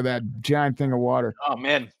a chug of that giant thing of water. Oh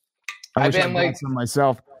man, I've been like some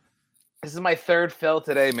myself. This is my third fill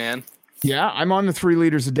today, man. Yeah, I'm on the 3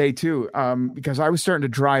 liters a day too, because I was starting to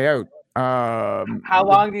dry out. How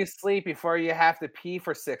long do you sleep before you have to pee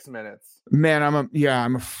for 6 minutes? Man,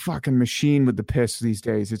 I'm a fucking machine with the piss these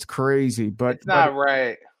days. It's crazy, but it's not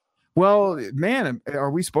right. Well, man,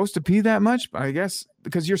 are we supposed to pee that much? I guess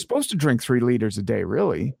because you're supposed to drink 3 liters a day,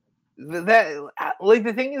 really. That, like,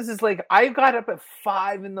 the thing is like, I got up at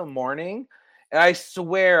 5 a.m, and I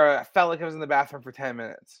swear I felt like I was in the bathroom for 10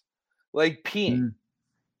 minutes, like peeing.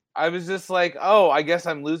 I was just like, oh, I guess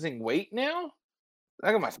I'm losing weight now.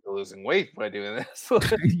 I must be losing weight by doing this.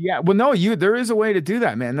 Yeah, well, no, there is a way to do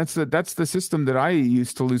that, man. That's the system that I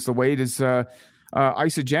use to lose the weight is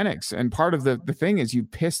isogenics, and part of the thing is you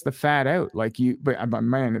piss the fat out. Like but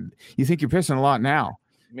man, you think you're pissing a lot now.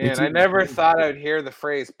 Man, I never thought I'd hear the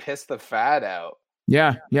phrase "piss the fat out."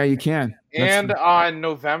 Yeah, you can. And on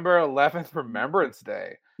November 11th, Remembrance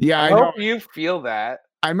Day. Yeah, I hope you feel that.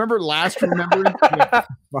 I remember last Remembrance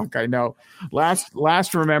fuck, I know.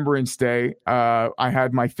 Last Remembrance Day, I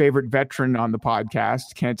had my favorite veteran on the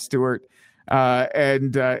podcast, Kent Stewart,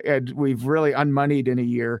 and we've really unmoneyed in a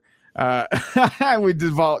year. We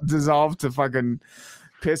dissolved to fucking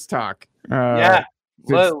piss talk. Last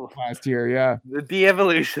year, yeah. The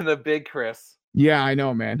de-evolution of Big Chris. Yeah, I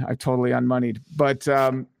know, man. I totally unmoneyed, but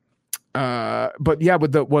yeah,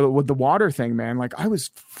 with the water thing, man. Like I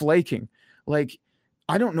was flaking, like.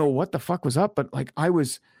 I don't know what the fuck was up, but like I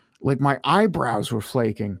was like my eyebrows were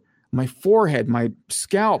flaking, my forehead, my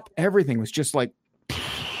scalp, everything was just like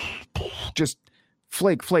just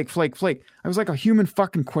flake. I was like a human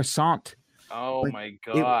fucking croissant. Oh like, my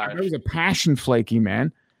god. I was a passion flaky,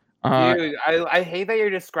 man. Dude, I hate that you're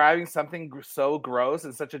describing something so gross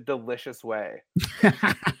in such a delicious way.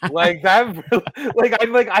 Like that,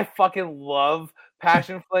 like I fucking love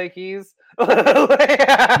passion flakies.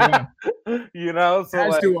 Yeah. You know, so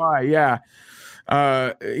as do I. Yeah,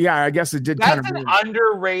 I guess it did. That's kind of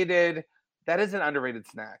underrated. That is an underrated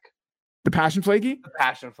snack. The passion flaky. The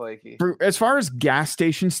passion flaky. As far as gas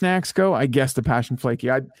station snacks go, I guess the passion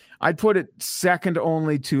flaky. I'd put it second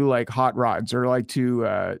only to like hot rods or like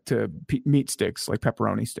to meat sticks, like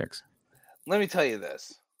pepperoni sticks. Let me tell you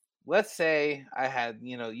this. Let's say I had,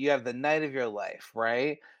 you have the night of your life,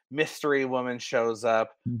 right? Mystery woman shows up.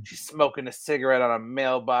 She's smoking a cigarette on a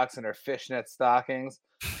mailbox in her fishnet stockings.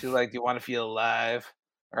 She's like, "Do you want to feel alive?"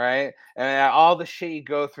 All right. And all the shit you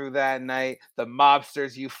go through that night, the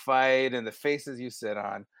mobsters you fight and the faces you sit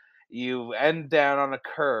on, you end down on a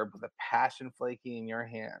curb with a passion flaky in your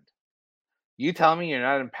hand. You tell me you're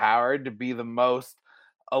not empowered to be the most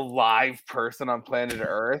alive person on planet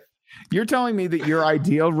Earth? You're telling me that your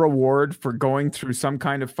ideal reward for going through some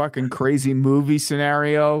kind of fucking crazy movie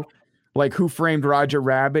scenario, like Who Framed Roger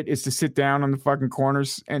Rabbit, is to sit down on the fucking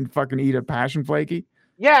corners and fucking eat a passion flaky?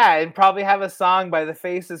 Yeah, and probably have a song by The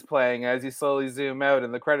Faces playing as you slowly zoom out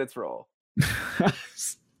and the credits roll.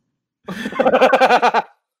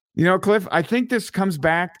 Cliff, I think this comes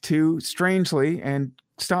back to, strangely, and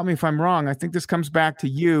stop me if I'm wrong, I think this comes back to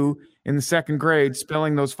you in the 2nd grade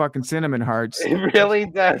spilling those fucking cinnamon hearts. It really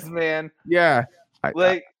does, man. Yeah.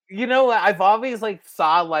 I've always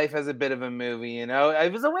saw life as a bit of a movie,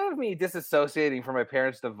 It was a way of me disassociating from my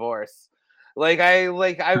parents' divorce.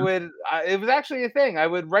 It was actually a thing. I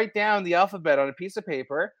would write down the alphabet on a piece of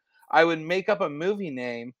paper. I would make up a movie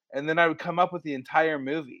name, and then I would come up with the entire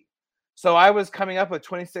movie. So I was coming up with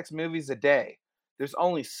 26 movies a day. There's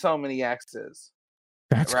only so many X's.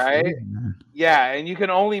 That's right. Crazy, man. Yeah, and you can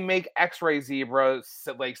only make X-ray zebras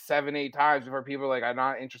 7-8 times before people are like, "I'm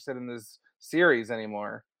not interested in this series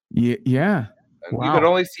anymore." Yeah. Wow. You could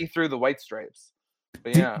only see through the white stripes.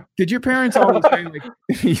 But yeah. Did your parents always say did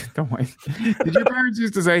your parents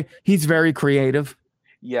used to say he's very creative?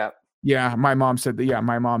 Yeah. Yeah, my mom said that. Yeah,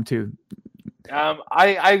 my mom too.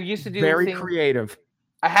 I used to do very creative.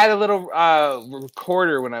 I had a little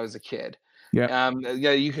recorder when I was a kid. Yeah.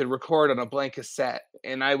 You could record on a blank cassette,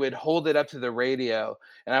 and I would hold it up to the radio,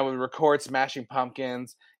 and I would record Smashing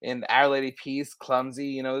Pumpkins and Our Lady Peace,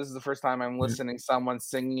 Clumsy. This is the first time I'm listening to someone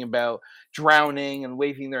singing about drowning and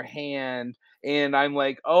waving their hand and I'm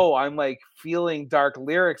like, oh, I'm like feeling dark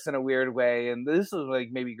lyrics in a weird way, and this was like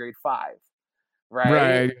maybe grade 5, right?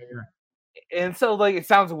 Right. And so like it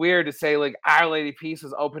sounds weird to say like Our Lady Peace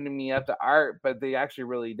was opening me up to art, but they actually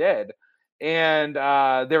really did. And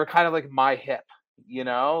they were kind of like my hip,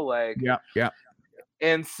 like Yeah.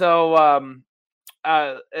 and so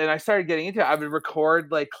and I started getting into it. I would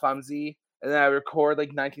record like Clumsy, and then I record like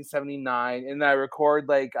 1979, and then I record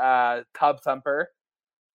like Tub Thumper,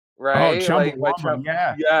 right? Like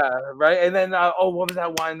Chumbawamba, yeah, right. And then what was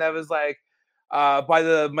that one that was like by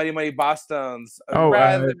the Mighty Mighty Bosstones?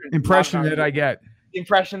 Impression that I get.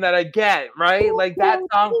 Impression that I get, right? Like that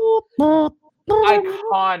song,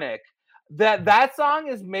 iconic. That song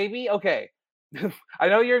is maybe okay. I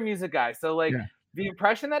know you're a music guy, so like the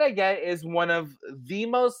impression that I get is one of the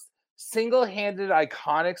most single-handed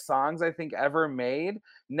iconic songs I think ever made,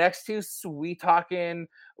 next to Sweet Talking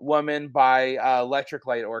Woman by Electric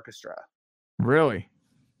Light Orchestra. Really?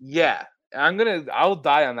 Yeah. I'll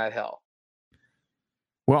die on that hill.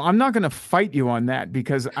 Well, I'm not going to fight you on that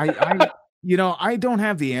because I I don't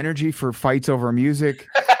have the energy for fights over music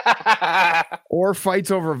or fights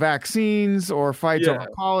over vaccines or fights over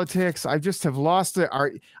politics. I just have lost it.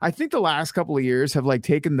 I think the last couple of years have like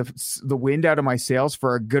taken the wind out of my sails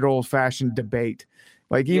for a good old fashioned debate.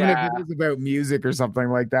 Like even if it is about music or something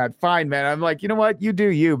like that, fine, man. I'm like, you know what? You do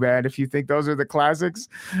you, man. If you think those are the classics.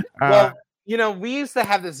 Well, we used to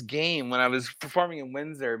have this game when I was performing in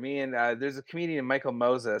Windsor. Me and there's a comedian, Michael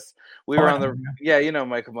Moses. We were on the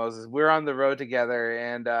Michael Moses. We were on the road together,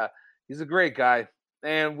 and he's a great guy.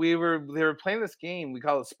 And they were playing this game. We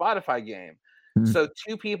call it Spotify game. Mm-hmm. So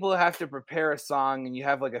 2 people have to prepare a song, and you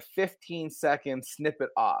have like a 15-second snippet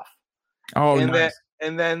off. Oh, nice.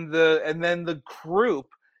 And then the group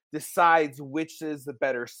decides which is the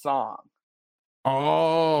better song.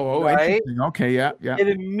 Oh, right? Interesting. Okay, yeah. It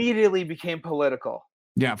immediately became political.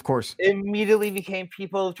 Yeah, of course. It immediately became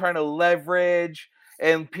people trying to leverage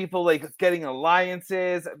and people like getting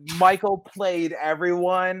alliances. Michael played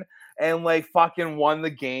everyone and like fucking won the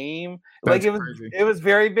game. That's like it was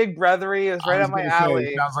very Big Brothery. It was right up my alley.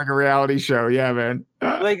 It sounds like a reality show. Yeah, man.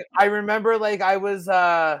 Like I remember like I was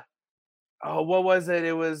what was it?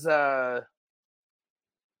 It was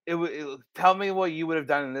tell me what you would have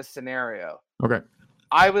done in this scenario. Okay.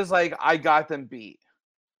 I was like, I got them beat.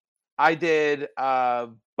 I did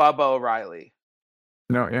Bubba O'Reilly.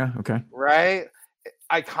 No, yeah, okay. Right?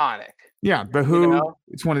 Iconic. Yeah, The Who,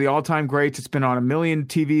 it's one of the all-time greats. It's been on a million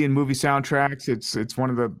TV and movie soundtracks. It's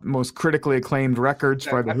one of the most critically acclaimed records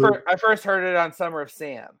for The Who. I first heard it on Summer of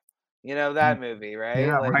Sam. That movie, right?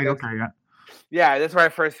 Yeah, right, okay, yeah. Yeah, that's where I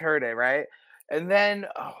first heard it, right? And then,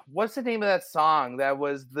 what's the name of that song that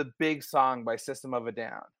was the big song by System of a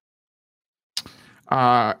Down?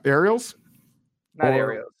 Aerials? Not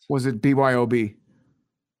Aerials. Was it BYOB?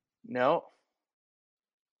 No.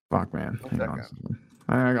 Fuck, man. Hang on.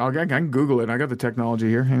 I can Google it. I got the technology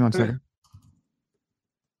here. Hang on a second.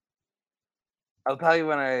 I'll tell you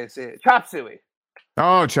when I see it. Chop Suey.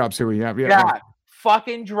 Oh, Chop Suey. Yeah.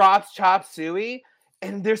 Fucking drops Chop Suey.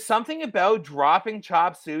 And there's something about dropping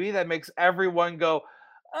Chop Suey that makes everyone go,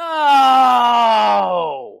 oh.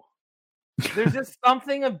 There's just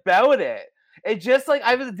something about it. It just like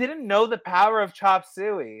didn't know the power of Chop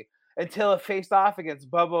Suey until it faced off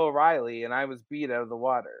against Bubba O'Reilly, and I was beat out of the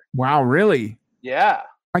water. Wow, really? Yeah.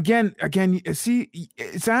 Again, see,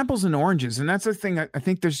 it's apples and oranges, and that's the thing. I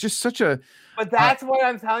think there's just such a. But that's what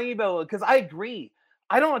I'm telling you about, because I agree.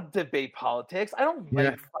 I don't debate politics. I don't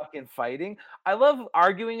like fucking fighting. I love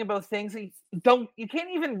arguing about things that you can't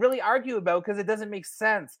even really argue about because it doesn't make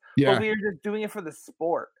sense. Yeah. But we are just doing it for the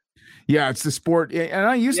sport. Yeah, it's the sport, and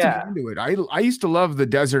I used to get into it. I used to love the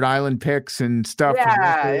desert island picks and stuff.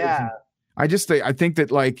 Yeah. I think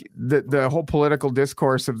that like the whole political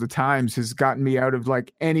discourse of the times has gotten me out of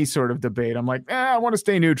like any sort of debate. I'm like, I want to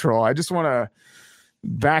stay neutral. I just want to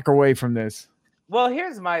back away from this. Well,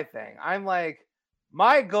 here's my thing. I'm like,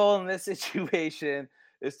 my goal in this situation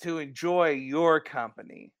is to enjoy your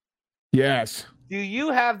company. Yes. Do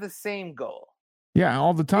you have the same goal? Yeah,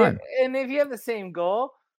 all the time. And if you have the same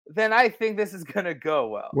goal, then I think this is gonna go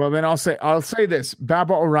well. Well, then I'll say this: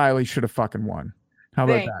 Bubba O'Reilly should have fucking won. How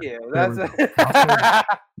about that?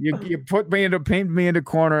 Thank you. You paint me into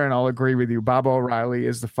corner, and I'll agree with you. Bubba O'Reilly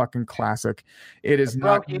is the fucking classic. It is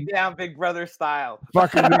broke you down, Big Brother style.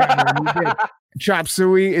 Fucking Chop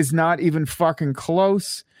Suey is not even fucking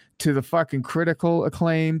close to the fucking critical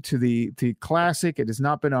acclaim, to the classic. It has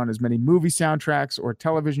not been on as many movie soundtracks or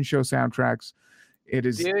television show soundtracks. It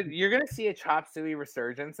is. Dude, you're gonna see a Chop Suey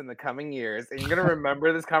resurgence in the coming years, and you're gonna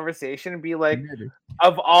remember this conversation and be like, Maybe.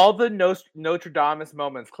 of all the Notre Dame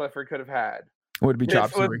moments Clifford could have had, Would be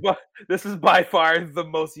Chop Suey. This is by far the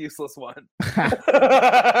most useless one.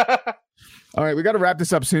 All right, we got to wrap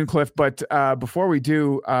this up soon, Cliff. But before we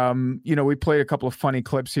do, we played a couple of funny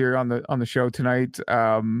clips here on the show tonight.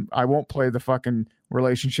 I won't play the fucking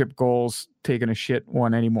relationship goals taking a shit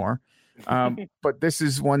one anymore. But this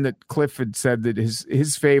is one that Cliff had said that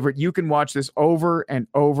his favorite. You can watch this over and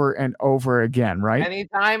over and over again, right?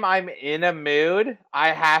 Anytime I'm in a mood, I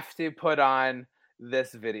have to put on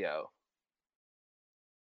this video.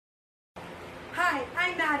 Hi,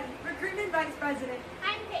 I'm Maddie, Recruitment Vice President.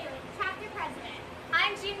 I'm Caitlin, Chapter President.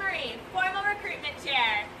 I'm Jean Marie, Formal Recruitment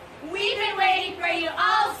Chair. We've been waiting for you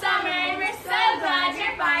all summer, and we're so glad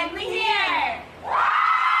you're finally here.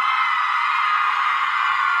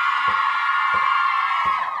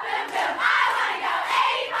 Boom, boom, I wanna go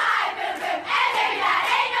 85. Boom, boom, and baby, that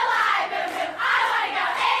ain't no lie. Boom, boom, I wanna go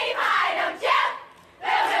 85, don't you?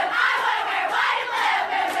 Boom, boom, I wanna wear white and blue.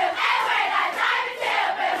 Boom, boom, and wear that diamond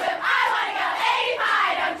too. Boom, boom, I wanna go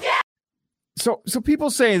 85, don't you? So people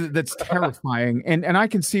say that's terrifying, and I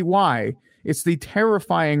can see why. It's the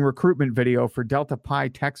terrifying recruitment video for Delta Pi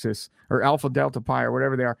Texas, or Alpha Delta Pi, or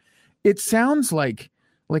whatever they are. It sounds like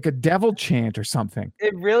a devil chant or something.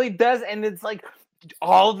 It really does, and it's like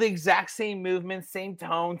all the exact same movements, same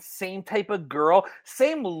tone, same type of girl,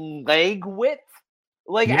 same leg width.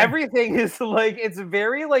 Like everything is like, it's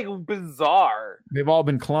very like bizarre. They've all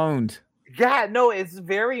been cloned. Yeah, no, it's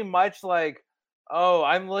very much like, oh,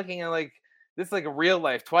 I'm looking at like this like a real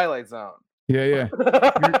life Twilight Zone. Yeah.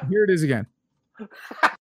 Here it is again.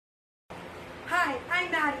 Hi,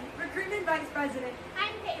 I'm Maddie, Recruitment Vice President.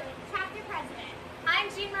 I'm Caitlin, Chapter President. I'm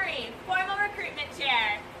Jean Marie, Formal Recruitment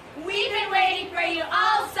Chair. We've been waiting for you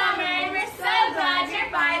all summer, and we're so glad you're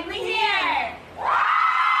finally here.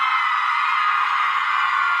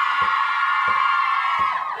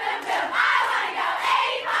 Boom, boom, I wanna go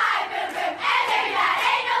 85. Boom, boom, and baby, that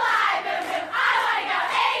ain't no lie. Boom, boom, I wanna go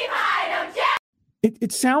 85, don't you?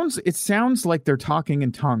 It sounds like they're talking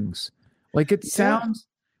in tongues. Like it sounds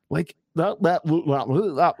like that.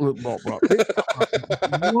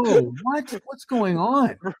 Whoa, what's going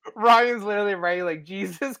on? Ryan's literally writing like,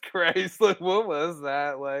 Jesus Christ, like what was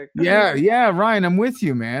that? Like Yeah, Ryan, I'm with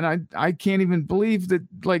you, man. I can't even believe that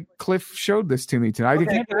like Cliff showed this to me tonight.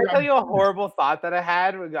 Okay, can I tell you a horrible thought that I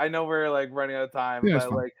had? I know we're like running out of time, Yeah,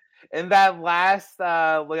 but like in that last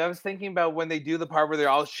like I was thinking about when they do the part where they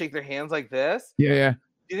all shake their hands like this. Yeah.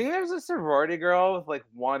 Do you think there's a sorority girl with like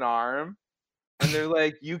one arm? And they're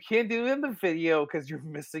like, you can't do it in the video because you're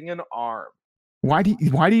missing an arm. Why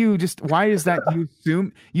is that you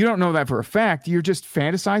assume? You don't know that for a fact. You're just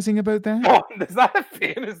fantasizing about that? Oh, that's not a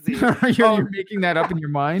fantasy. You're making that up in your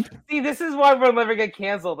mind? See, this is why we'll never get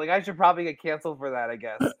canceled. Like, I should probably get canceled for that, I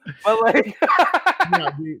guess. But like,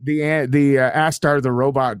 the Astar the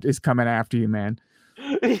robot is coming after you, man.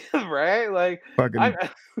 Right? Like, Fucking...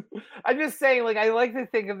 I'm just saying, like, I like to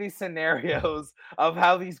think of these scenarios of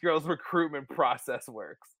how these girls' recruitment process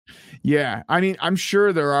works. Yeah, I mean, I'm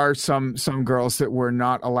sure there are some girls that were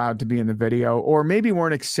not allowed to be in the video, or maybe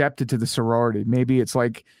weren't accepted to the sorority. Maybe it's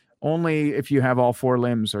like only if you have all four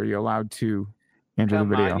limbs are you allowed to enter the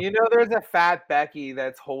video. You know, there's a fat Becky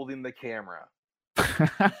that's holding the camera.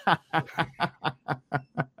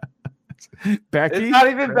 Becky? It's not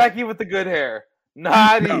even Becky with the good hair.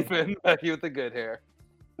 Not even Becky with the good hair.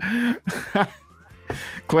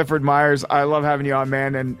 Clifford Myers, I love having you on,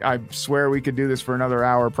 man, and I swear we could do this for another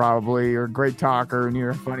hour probably. You're a great talker and you're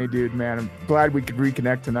a funny dude, man. I'm glad we could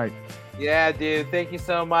reconnect tonight. Yeah, dude. Thank you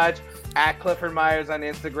so much. At Clifford Myers on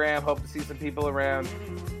Instagram. Hope to see some people around.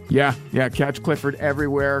 Yeah. Catch Clifford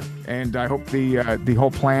everywhere, and I hope the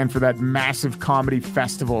whole plan for that massive comedy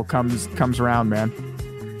festival comes around, man.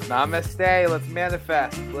 Namaste. Let's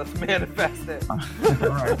manifest. Let's manifest it. All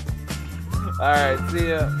right. All right. See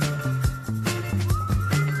ya.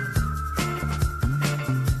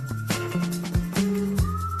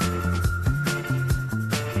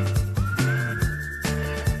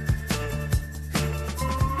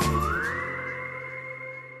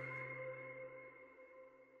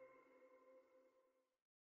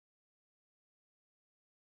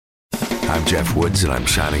 I'm Jeff Woods, and I'm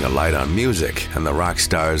shining a light on music and the rock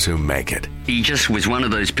stars who make it. He just was one of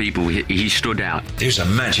those people, he stood out. He was a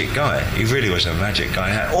magic guy. He really was a magic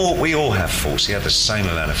guy. We all have faults. He had the same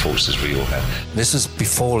amount of faults as we all had. This was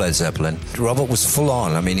before Led Zeppelin. Robert was full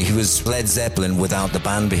on. I mean, he was Led Zeppelin without the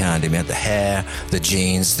band behind him. He had the hair, the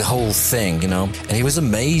jeans, the whole thing, you know, and he was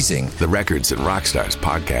amazing. The Records and Rockstars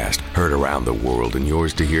podcast, heard around the world and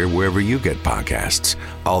yours to hear wherever you get podcasts.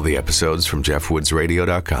 All the episodes from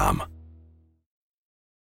JeffWoodsRadio.com.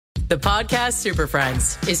 The Podcast Super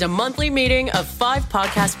Friends is a monthly meeting of 5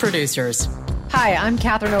 podcast producers. Hi, I'm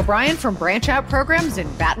Catherine O'Brien from Branch Out Programs in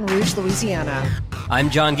Baton Rouge, Louisiana. I'm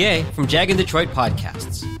John Gay from Jag and Detroit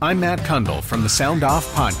Podcasts. I'm Matt Kundle from the Sound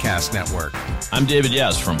Off Podcast Network. I'm David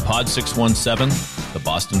Yaz from Pod 617, the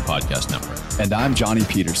Boston Podcast Network. And I'm Johnny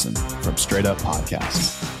Peterson from Straight Up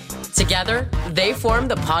Podcasts. Together, they form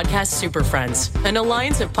the Podcast Super Friends, an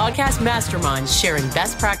alliance of podcast masterminds sharing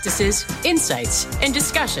best practices, insights, and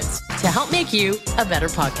discussions to help make you a better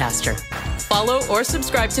podcaster. Follow or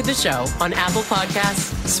subscribe to the show on Apple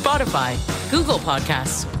Podcasts, Spotify, Google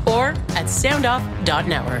Podcasts, or at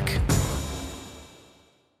soundoff.network.